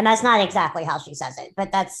 And that's not exactly how she says it,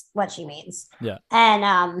 but that's what she means. Yeah. And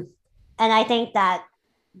I think that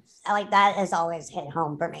like that has always hit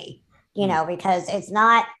home for me, Mm. because it's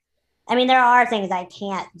not. I mean, there are things I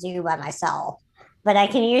can't do by myself, but I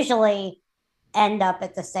can usually end up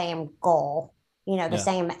at the same goal, the Yeah.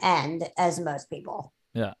 same end as most people,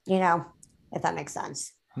 Yeah. you know, if that makes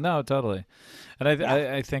sense. No, totally. And Yeah.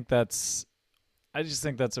 I think I just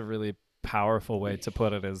think that's a really powerful way to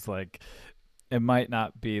put it. Is like it might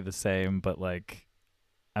not be the same, but like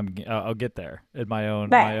I'll get there in Right.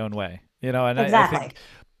 my own way. And I Exactly. think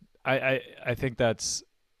I think that's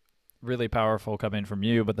really powerful coming from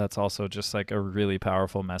you, but that's also just like a really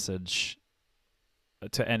powerful message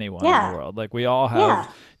to anyone in the Yeah. world. Like, we all have Yeah.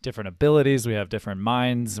 different abilities, we have different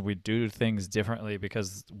minds, we do things differently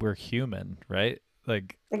because we're human, right?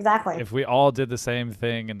 Like, Exactly. if we all did the same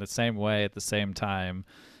thing in the same way at the same time,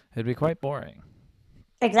 it'd be quite boring.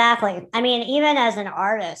 Exactly. I mean, even as an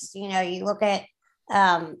artist, you look at,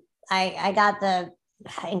 um, I got the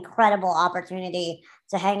incredible opportunity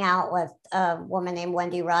to hang out with a woman named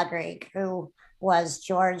Wendy Rodrigue, who was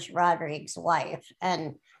George Rodrigue's wife.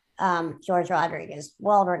 And George Rodrigue is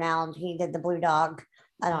well renowned. He did the Blue Dog.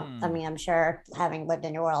 I mean, I'm sure having lived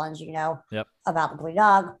in New Orleans, Yep. about the Blue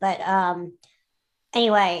Dog. But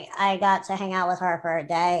anyway, I got to hang out with her for a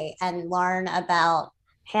day and learn about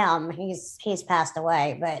him. He's passed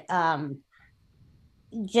away, but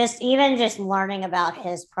just learning about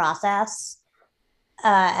his process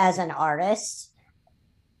as an artist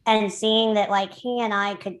and seeing that like he and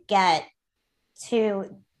I could get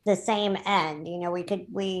to the same end.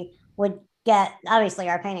 We would get, obviously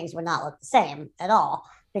our paintings would not look the same at all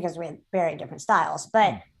because we had very different styles,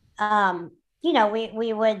 but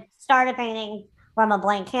we would start a painting from a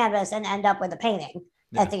blank canvas and end up with a painting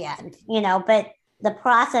at the end, but the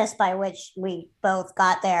process by which we both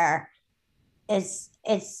got there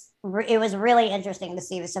it was really interesting to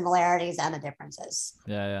see the similarities and the differences.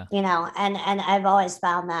 And I've always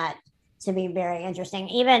found that to be very interesting.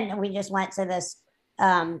 Even we just went to this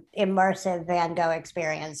immersive Van Gogh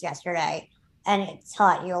experience yesterday, and it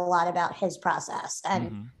taught you a lot about his process.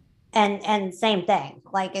 And same thing,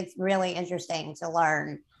 like it's really interesting to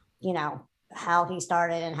learn, how he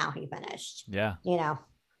started and how he finished. And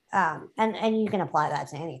you can apply that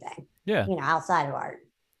to anything. Outside of art.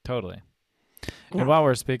 Totally. And while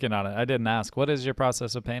we're speaking on it, I didn't ask, what is your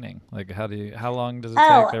process of painting? Like, how long does it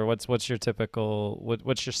take, or what's your typical,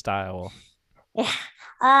 what's your style? Yeah.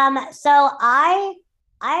 So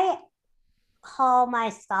I call my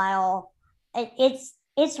style, it's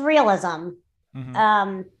realism.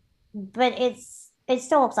 But it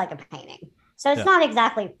still looks like a painting. So it's not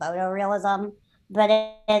exactly photorealism, but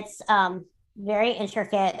it's very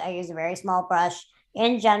intricate. I use a very small brush.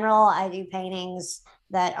 In general, I do paintings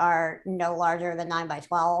that are no larger than 9 by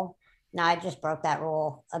 12. Now, I just broke that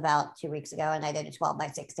rule about 2 weeks ago, and I did a 12 by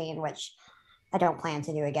 16, which I don't plan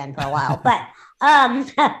to do again for a while. But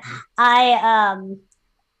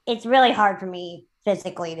it's really hard for me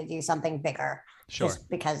physically to do something bigger, just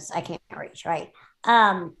because I can't reach, right?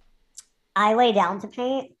 I lay down to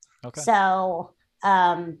paint. So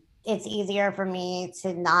it's easier for me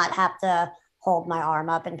to not have to hold my arm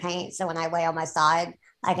up and paint. So when I lay on my side,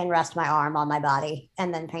 I can rest my arm on my body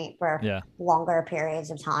and then paint for longer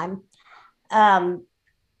periods of time. And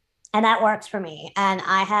that works for me. And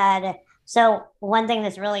so one thing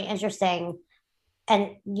that's really interesting,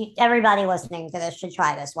 and everybody listening to this should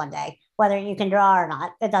try this one day, whether you can draw or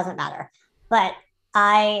not, it doesn't matter. But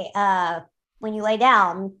when you lay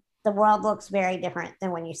down, the world looks very different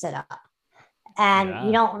than when you sit up. And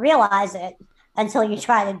you don't realize it until you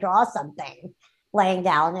try to draw something laying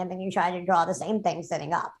down, and then you try to draw the same thing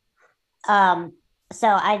sitting up. So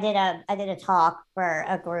I did a talk for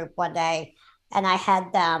a group one day, and I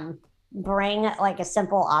had them bring like a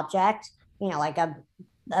simple object, like a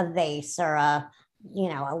vase or a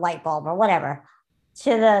light bulb or whatever,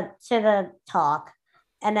 to the talk,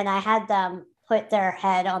 and then I had them put their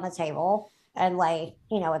head on the table and lay,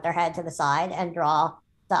 with their head to the side and draw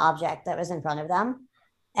the object that was in front of them.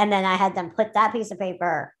 And then I had them put that piece of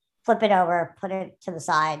paper, flip it over, put it to the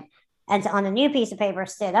side, and on a new piece of paper,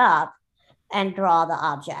 sit up and draw the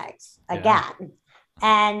object again.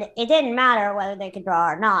 And it didn't matter whether they could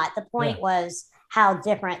draw or not. The point was how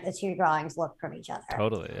different the two drawings looked from each other.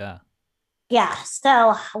 Totally, yeah. Yeah.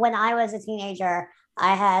 So when I was a teenager,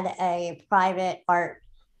 I had a private art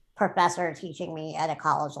professor teaching me at a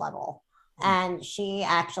college level. And she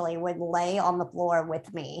actually would lay on the floor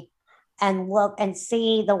with me and look and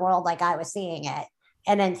see the world like I was seeing it,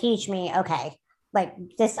 and then teach me, okay, like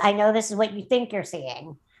this, I know this is what you think you're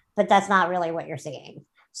seeing, but that's not really what you're seeing.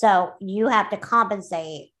 So you have to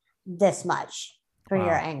compensate this much for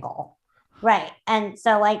your angle. Right. And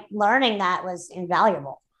so like learning that was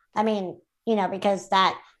invaluable. I mean, because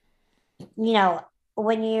that,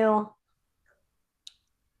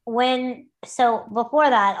 so before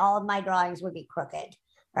that, all of my drawings would be crooked,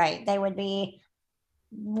 right? They would be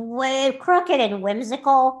crooked and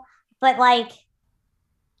whimsical, but like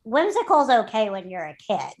whimsical is okay when you're a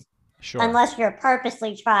kid, unless you're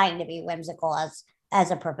purposely trying to be whimsical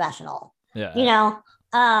as a professional.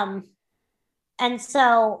 And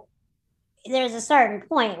so there's a certain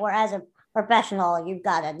point where as a professional, you've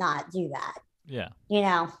got to not do that.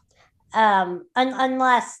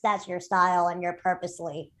 Unless that's your style and you're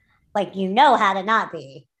purposely, like, how to not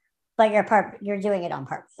be, but you're doing it on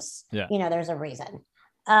purpose. There's a reason.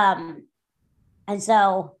 And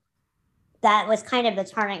so that was kind of the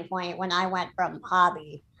turning point when I went from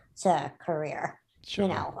hobby to career,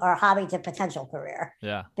 Sure. or hobby to potential career,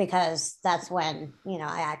 Yeah. because that's when,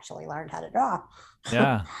 I actually learned how to draw.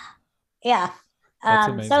 Yeah. Yeah. That's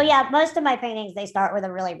So amazing. yeah, most of my paintings, they start with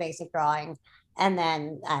a really basic drawing and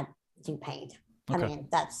then I do paint. I Okay. mean,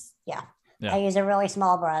 that's, yeah. I Yeah. use a really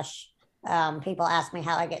small brush. People ask me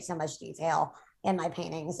how I get so much detail in my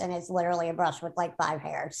paintings, and it's literally a brush with like 5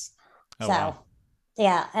 hairs. Oh, wow. So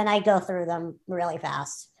yeah, and I go through them really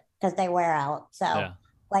fast because they wear out. So Yeah.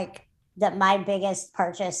 like that, my biggest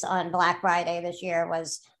purchase on Black Friday this year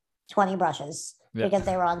was 20 brushes Yeah. because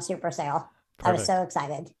they were on super sale. I was Perfect. so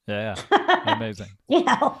excited. Yeah. Yeah. Amazing.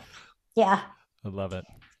 Yeah, I love it.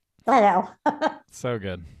 I know. So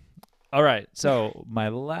good. All right. So, my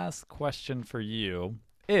last question for you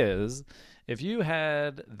is, if you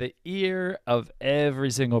had the ear of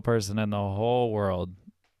every single person in the whole world,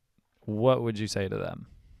 what would you say to them?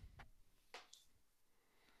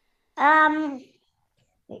 um,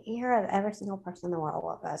 the ear of every single person in the world.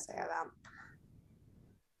 What would I say to them?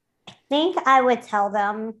 I think I would tell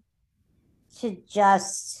them to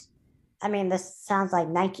just, I mean, this sounds like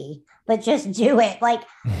Nike, but just do it. Like,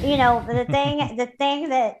 the thing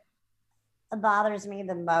that bothers me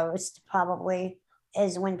the most probably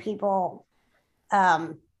is when people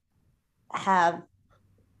um have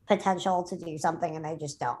potential to do something and they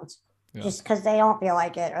just don't, Yeah. just because they don't feel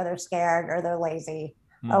like it, or they're scared, or they're lazy,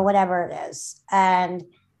 or Mm. whatever it is. And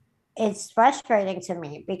it's frustrating to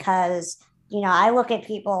me because, I look at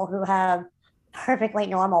people who have perfectly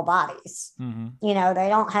normal bodies. Mm-hmm. They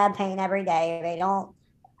don't have pain every day. They don't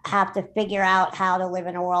have to figure out how to live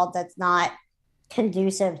in a world that's not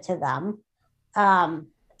conducive to them. Um,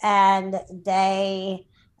 and they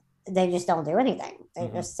just don't do anything. They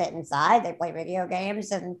Mm-hmm. just sit inside, they play video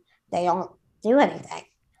games, and they don't do anything.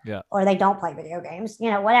 Yeah. Or they don't play video games,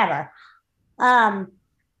 whatever. Um,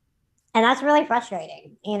 and that's really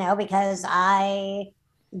frustrating, because I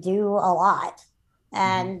do a lot Mm-hmm.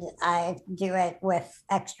 and I do it with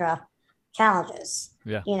extra challenges,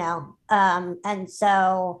 Yeah. and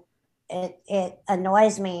so it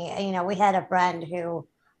annoys me. We had a friend who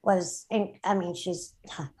I mean, she's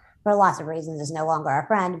for lots of reasons is no longer a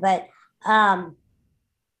friend, but um,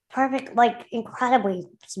 perfect, like incredibly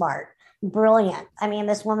smart, brilliant. I mean,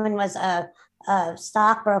 this woman was a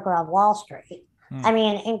stockbroker on Wall Street. Mm. I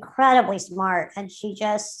mean, incredibly smart, and she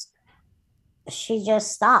just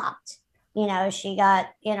stopped. She got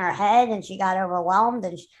in her head and she got overwhelmed,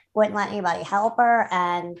 and she wouldn't let anybody help her,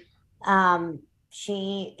 and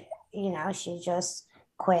she, she just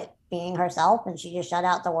quit being herself, and she just shut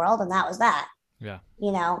out the world, and that was that. Yeah.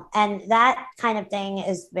 And that kind of thing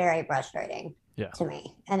is very frustrating Yeah. to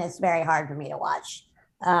me, and it's very hard for me to watch,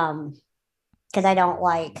 because I don't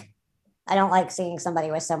like seeing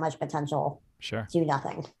somebody with so much potential Sure. do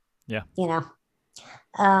nothing. Yeah. You know.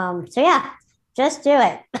 So yeah, just do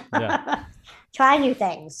it. Yeah. Try new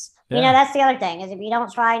things. Yeah. That's the other thing, is if you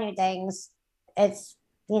don't try new things, it's,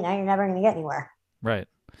 you're never going to get anywhere. Right.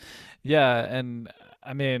 Yeah. And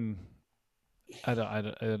I mean,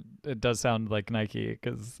 it does sound like Nike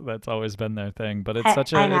because that's always been their thing. But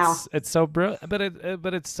it's I know. it's so brilliant.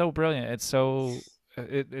 But it's so brilliant.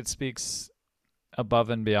 It speaks above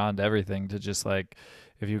and beyond everything to just like,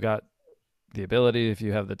 if you got the ability, if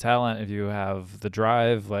you have the talent, if you have the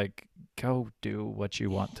drive, like, go do what you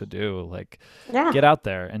want to do. Like, Yeah. get out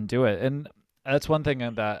there and do it. And that's one thing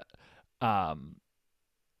that um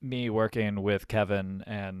me working with Kevin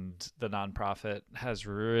and the nonprofit has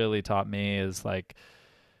really taught me is like,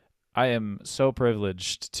 I am so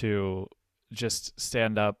privileged to just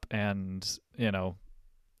stand up and,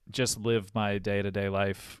 just live my day-to-day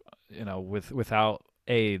life, without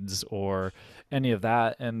aids or any of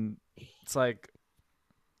that. And it's like,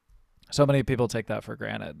 so many people take that for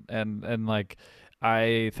granted. And like,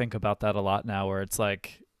 I think about that a lot now, where it's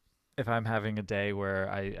like, if I'm having a day where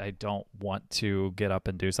I don't want to get up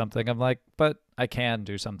and do something, I'm like, but I can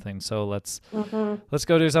do something. So Mm-hmm. let's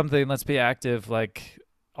go do something. Let's be active. Like,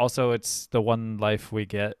 also, it's the one life we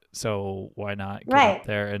get, so why not get up Right.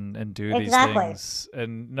 there and do these Exactly. things?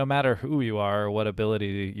 And no matter who you are or what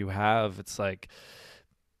ability you have, it's like,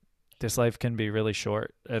 this life can be really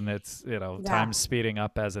short, and it's, Yeah. time's speeding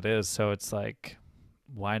up as it is. So it's like,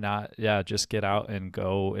 why not? Yeah, just get out and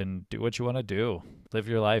go and do what you want to do. Live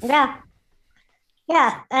your life. Yeah.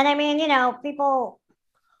 Yeah. And I mean, people,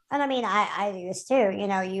 and I mean, I do this too.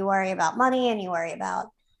 You worry about money, and you worry about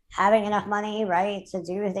having enough money, right, to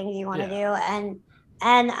do the things you want to do. Yeah.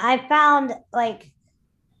 And I found, like,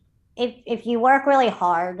 if you work really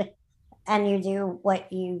hard and you do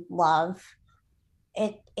what you love,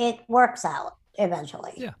 it works out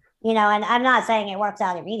eventually. Yeah. And I'm not saying it works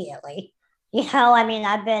out immediately. I mean,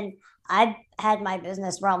 I've had my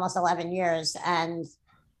business for almost 11 years, and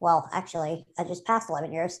well, actually, I just passed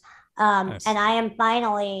 11 years. Nice. And I am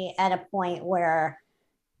finally at a point where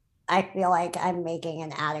I feel like I'm making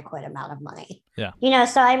an adequate amount of money. Yeah.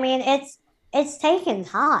 So I mean, it's taken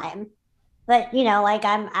time, but like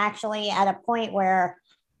I'm actually at a point where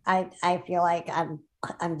I feel like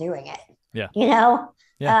I'm doing it. Yeah. You know,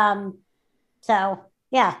 Yeah. so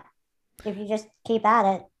yeah, if you just keep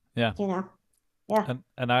at it, Yeah. Yeah.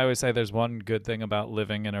 And I always say there's one good thing about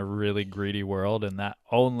living in a really greedy world, and that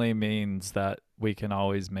only means that we can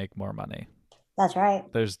always make more money. That's right.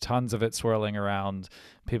 There's tons of it swirling around.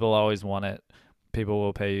 People always want it. People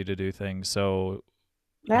will pay you to do things. So,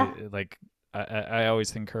 Yeah. I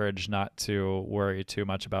always encourage not to worry too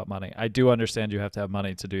much about money. I do understand you have to have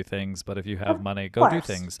money to do things, but if you have Of money, go do course.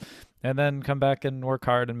 things, and then come back and work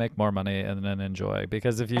hard and make more money and then enjoy.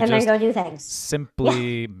 Because if you And then just go do things. Yeah.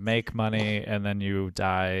 simply make money and then you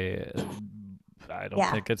die, I don't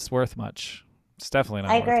Yeah. think it's worth much. It's definitely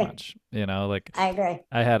I not worth agree. much. Like I agree.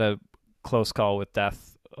 I had a close call with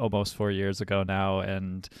death almost 4 years ago now,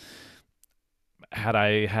 and had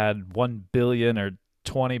I had 1 billion or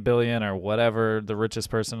 20 billion or whatever, the richest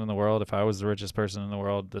person in the world, if I was the richest person in the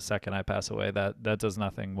world, the second I pass away, that does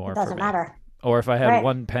nothing more It for doesn't me. matter. Or if I had Right.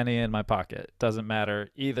 1 penny in my pocket, doesn't matter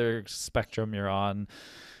either spectrum you're on.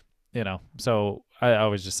 So I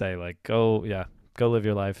always just say, like, go live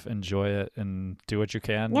your life, enjoy it, and do what you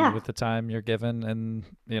can Yeah. with the time you're given, and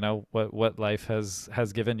what life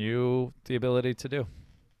has given you the ability to do.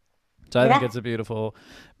 So I think Yeah. it's a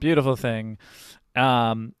beautiful thing.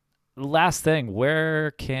 Last thing,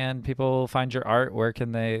 where can people find your art? Where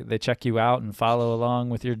can they check you out and follow along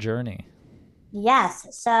with your journey? Yes.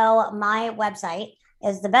 So my website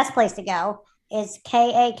is the best place to go. Is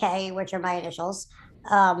KAK, which are my initials,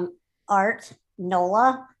 Art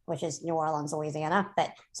Nola, which is New Orleans, Louisiana.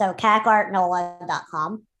 But so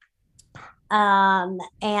cacartnola.com.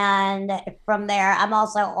 And from there, I'm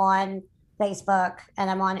also on Facebook and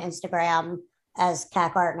I'm on Instagram as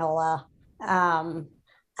cacartnola.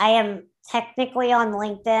 I am technically on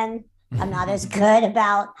LinkedIn. I'm not as good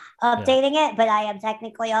about updating it, but I am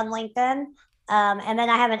technically on LinkedIn. And then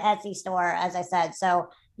I have an Etsy store, as I said. So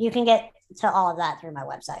you can get to all of that through my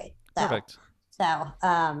website. Perfect. So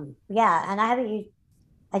yeah, and I have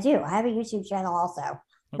I have a YouTube channel also. Okay.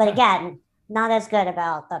 But again, not as good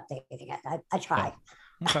about updating it. I try.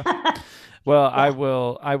 Yeah. Okay. Well,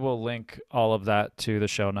 Yeah. I will link all of that to the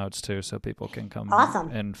show notes too, so people can come Awesome.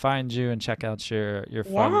 and find you and check out your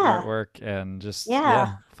fun Yeah. artwork and just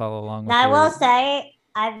Yeah. follow along with Now I your... will say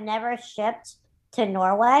I've never shipped to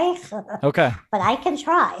Norway, Okay. but I can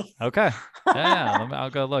try. Okay. Yeah. I'll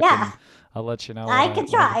go look. Yeah. And I'll let you know. I can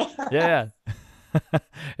try. Yeah.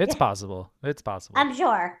 It's Yeah. possible. It's possible. I'm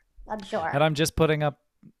sure. And I'm just putting up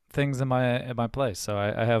things in my place, so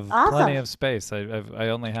I have Awesome. plenty of space. I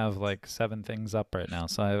only have like 7 things up right now,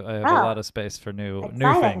 so I have a lot of space for new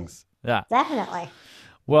Exciting. things. Yeah. Definitely.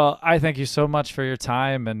 Well, I thank you so much for your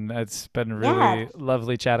time, and it's been really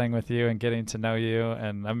lovely chatting with you and getting to know you,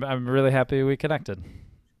 and I'm really happy we connected.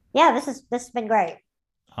 Yeah, this has been great.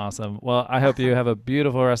 Awesome. Well, I hope you have a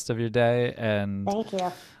beautiful rest of your day, and Thank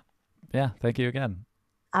you. yeah, thank you again.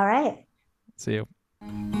 All right. See you.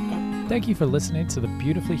 Thank you for listening to the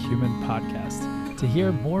Beautifully Human podcast. To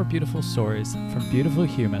hear more beautiful stories from beautiful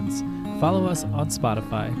humans, follow us on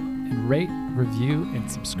Spotify and rate, review,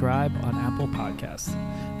 and subscribe on Apple Podcasts.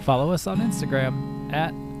 Follow us on Instagram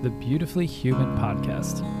at the Beautifully Human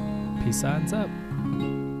Podcast. Peace signs up.